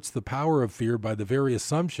asserts the power of fear by the very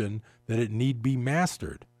assumption that it need be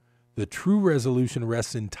mastered. The true resolution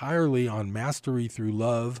rests entirely on mastery through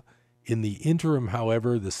love. In the interim,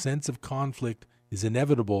 however, the sense of conflict is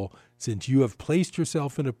inevitable since you have placed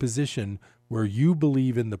yourself in a position where you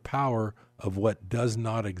believe in the power of what does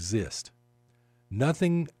not exist.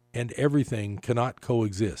 Nothing and everything cannot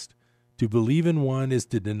coexist. To believe in one is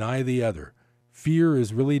to deny the other. Fear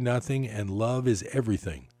is really nothing and love is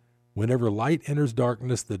everything. Whenever light enters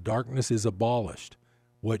darkness, the darkness is abolished.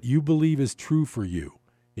 What you believe is true for you.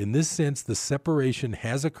 In this sense, the separation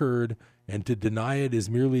has occurred, and to deny it is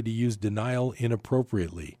merely to use denial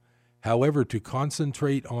inappropriately. However, to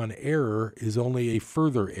concentrate on error is only a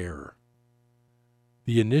further error.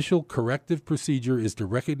 The initial corrective procedure is to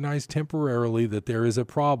recognize temporarily that there is a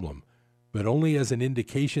problem, but only as an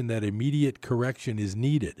indication that immediate correction is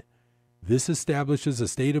needed. This establishes a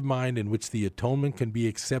state of mind in which the atonement can be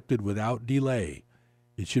accepted without delay.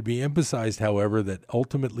 It should be emphasized, however, that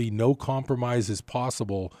ultimately no compromise is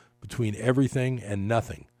possible between everything and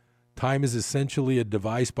nothing. Time is essentially a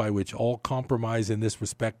device by which all compromise in this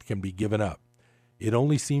respect can be given up. It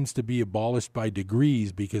only seems to be abolished by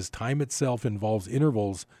degrees because time itself involves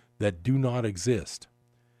intervals that do not exist.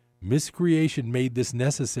 Miscreation made this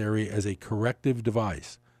necessary as a corrective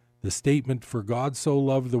device. The statement, "For God so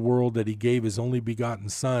loved the world that he gave his only begotten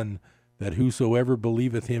Son, that whosoever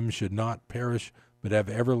believeth him should not perish but have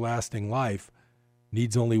everlasting life,"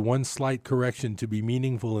 needs only one slight correction to be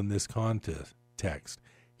meaningful in this context.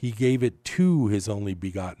 He gave it to his only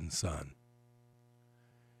begotten Son.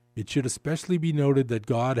 It should especially be noted that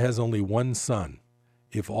God has only one Son.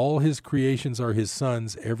 If all his creations are his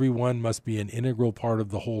sons, every one must be an integral part of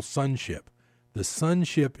the whole sonship. The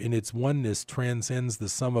sonship in its oneness transcends the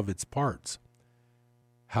sum of its parts.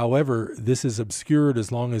 However, this is obscured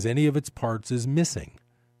as long as any of its parts is missing.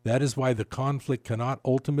 That is why the conflict cannot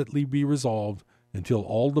ultimately be resolved until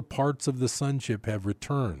all the parts of the sonship have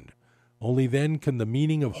returned. Only then can the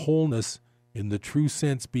meaning of wholeness in the true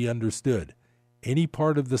sense be understood. Any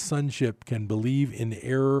part of the sonship can believe in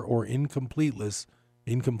error or incompleteness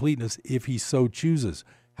if he so chooses.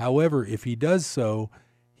 However, if he does so,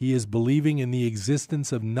 he is believing in the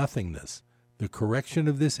existence of nothingness. The correction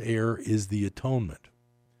of this error is the atonement.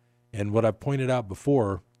 And what I pointed out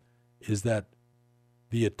before is that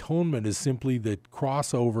The atonement is simply the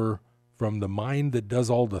crossover from the mind that does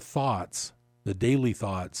all the thoughts, the daily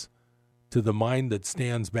thoughts, to the mind that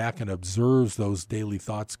stands back and observes those daily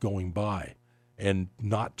thoughts going by and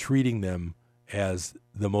not treating them as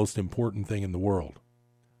the most important thing in the world.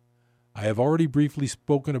 I have already briefly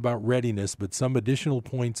spoken about readiness, but some additional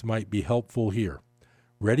points might be helpful here.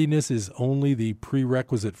 Readiness is only the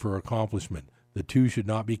prerequisite for accomplishment. The two should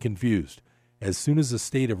not be confused. As soon as a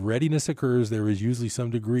state of readiness occurs, there is usually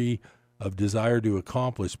some degree of desire to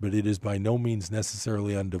accomplish, but it is by no means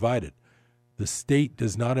necessarily undivided. The state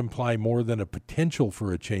does not imply more than a potential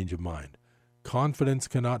for a change of mind. Confidence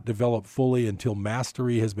cannot develop fully until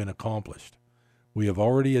mastery has been accomplished. We have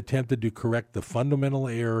already attempted to correct the fundamental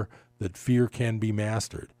error that fear can be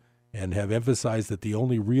mastered, and have emphasized that the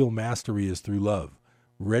only real mastery is through love.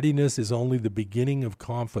 Readiness is only the beginning of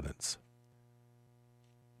confidence.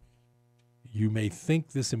 You may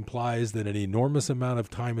think this implies that an enormous amount of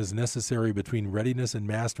time is necessary between readiness and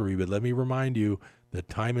mastery, but let me remind you that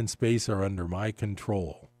time and space are under my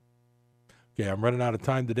control. Okay, I'm running out of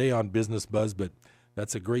time today on Business Buzz, but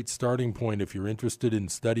that's a great starting point if you're interested in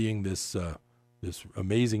studying this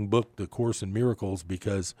amazing book, The Course in Miracles,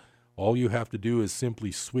 because all you have to do is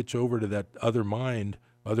simply switch over to that other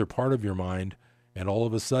part of your mind, and all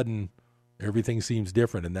of a sudden everything seems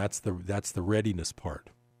different, and that's the readiness part.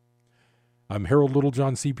 I'm Harold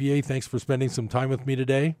Littlejohn, CPA. Thanks for spending some time with me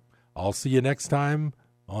today. I'll see you next time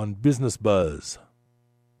on Business Buzz.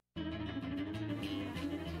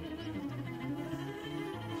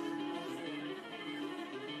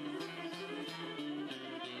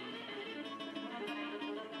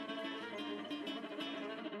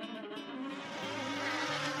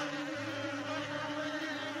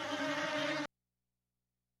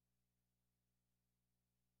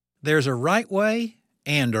 There's a right way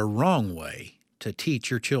and a wrong way to teach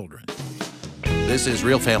your children. This is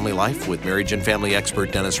Real Family Life with marriage and family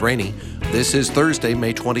expert Dennis Rainey. This is Thursday,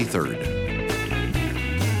 May 23rd.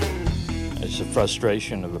 It's a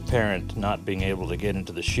frustration of a parent not being able to get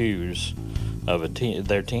into the shoes of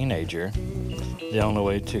their teenager. The only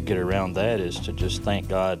way to get around that is to just thank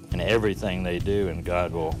God in everything they do, and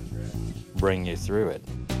God will bring you through it.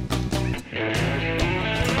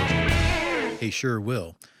 He sure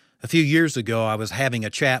will. A few years ago, I was having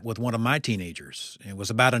a chat with one of my teenagers. It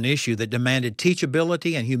was about an issue that demanded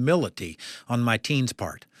teachability and humility on my teen's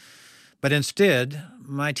part. But instead,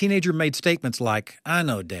 my teenager made statements like, "I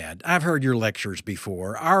know, Dad, I've heard your lectures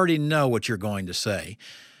before. I already know what you're going to say."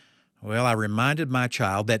 Well, I reminded my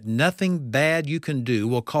child that nothing bad you can do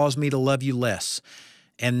will cause me to love you less,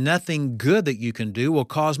 and nothing good that you can do will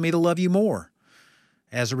cause me to love you more.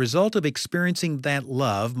 As a result of experiencing that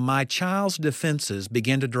love, my child's defenses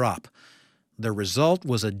began to drop. The result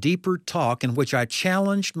was a deeper talk in which I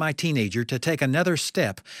challenged my teenager to take another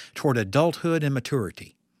step toward adulthood and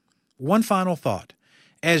maturity. One final thought.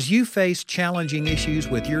 As you face challenging issues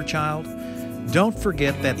with your child, don't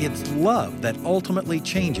forget that it's love that ultimately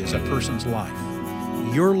changes a person's life.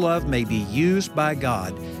 Your love may be used by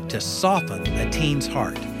God to soften a teen's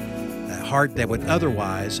heart. A heart that would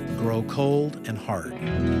otherwise grow cold and hard.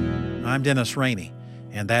 I'm Dennis Rainey,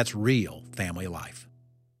 and that's Real Family Life.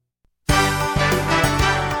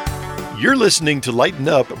 You're listening to Lighten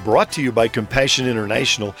Up, brought to you by Compassion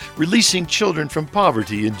International, releasing children from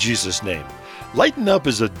poverty in Jesus' name. Lighten Up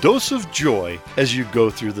is a dose of joy as you go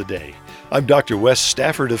through the day. I'm Dr. Wes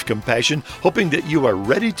Stafford of Compassion, hoping that you are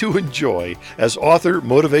ready to enjoy as author,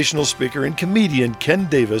 motivational speaker, and comedian Ken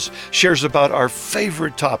Davis shares about our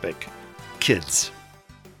favorite topic, kids.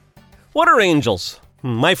 What are angels?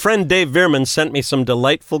 My friend Dave Veerman sent me some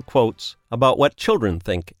delightful quotes about what children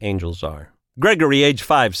think angels are. Gregory, age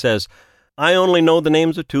 5, says, "I only know the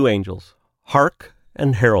names of 2 angels, Hark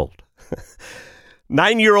and Harold."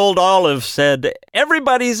 9-year-old Olive said,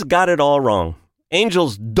 "Everybody's got it all wrong.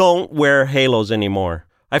 Angels don't wear halos anymore.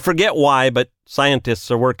 I forget why, but scientists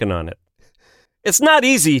are working on it." It's not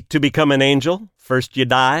easy to become an angel. First you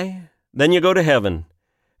die, then you go to heaven.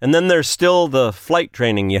 And then there's still the flight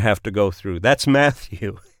training you have to go through. That's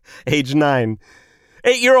Matthew, age 9.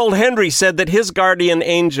 8-year-old Henry said that his guardian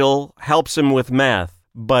angel helps him with math,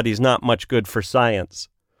 but he's not much good for science.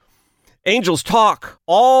 Angels talk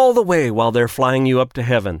all the way while they're flying you up to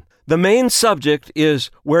heaven. The main subject is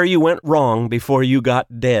where you went wrong before you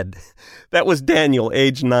got dead. That was Daniel,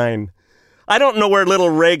 age 9. I don't know where little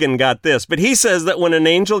Reagan got this, but he says that when an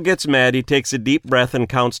angel gets mad, he takes a deep breath and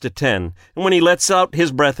counts to 10. And when he lets out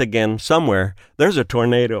his breath again, somewhere, there's a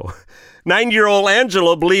tornado. 9-year-old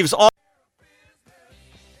Angela believes all...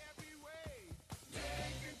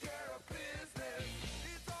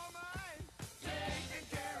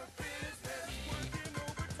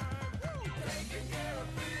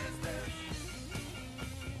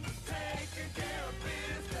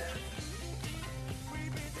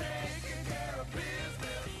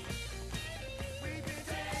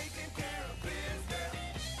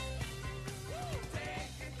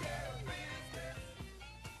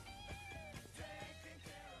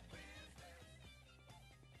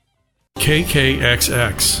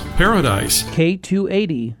 KKXX, Paradise,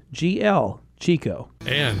 K280GL, Chico,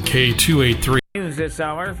 and K283. News this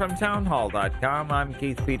hour from townhall.com. I'm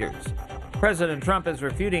Keith Peters. President Trump is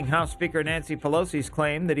refuting House Speaker Nancy Pelosi's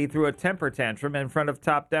claim that he threw a temper tantrum in front of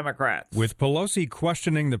top Democrats. With Pelosi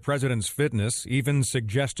questioning the president's fitness, even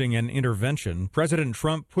suggesting an intervention, President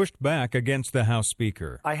Trump pushed back against the House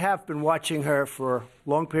Speaker. I have been watching her for a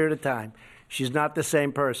long period of time. She's not the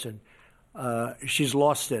same person. She's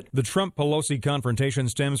lost it. The Trump-Pelosi confrontation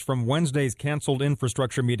stems from Wednesday's canceled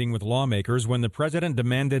infrastructure meeting with lawmakers when the president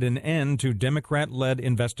demanded an end to Democrat-led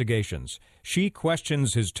investigations. She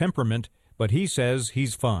questions his temperament, but he says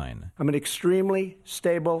he's fine. I'm an extremely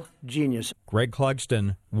stable genius. Greg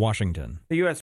Clugston, Washington. The U.S.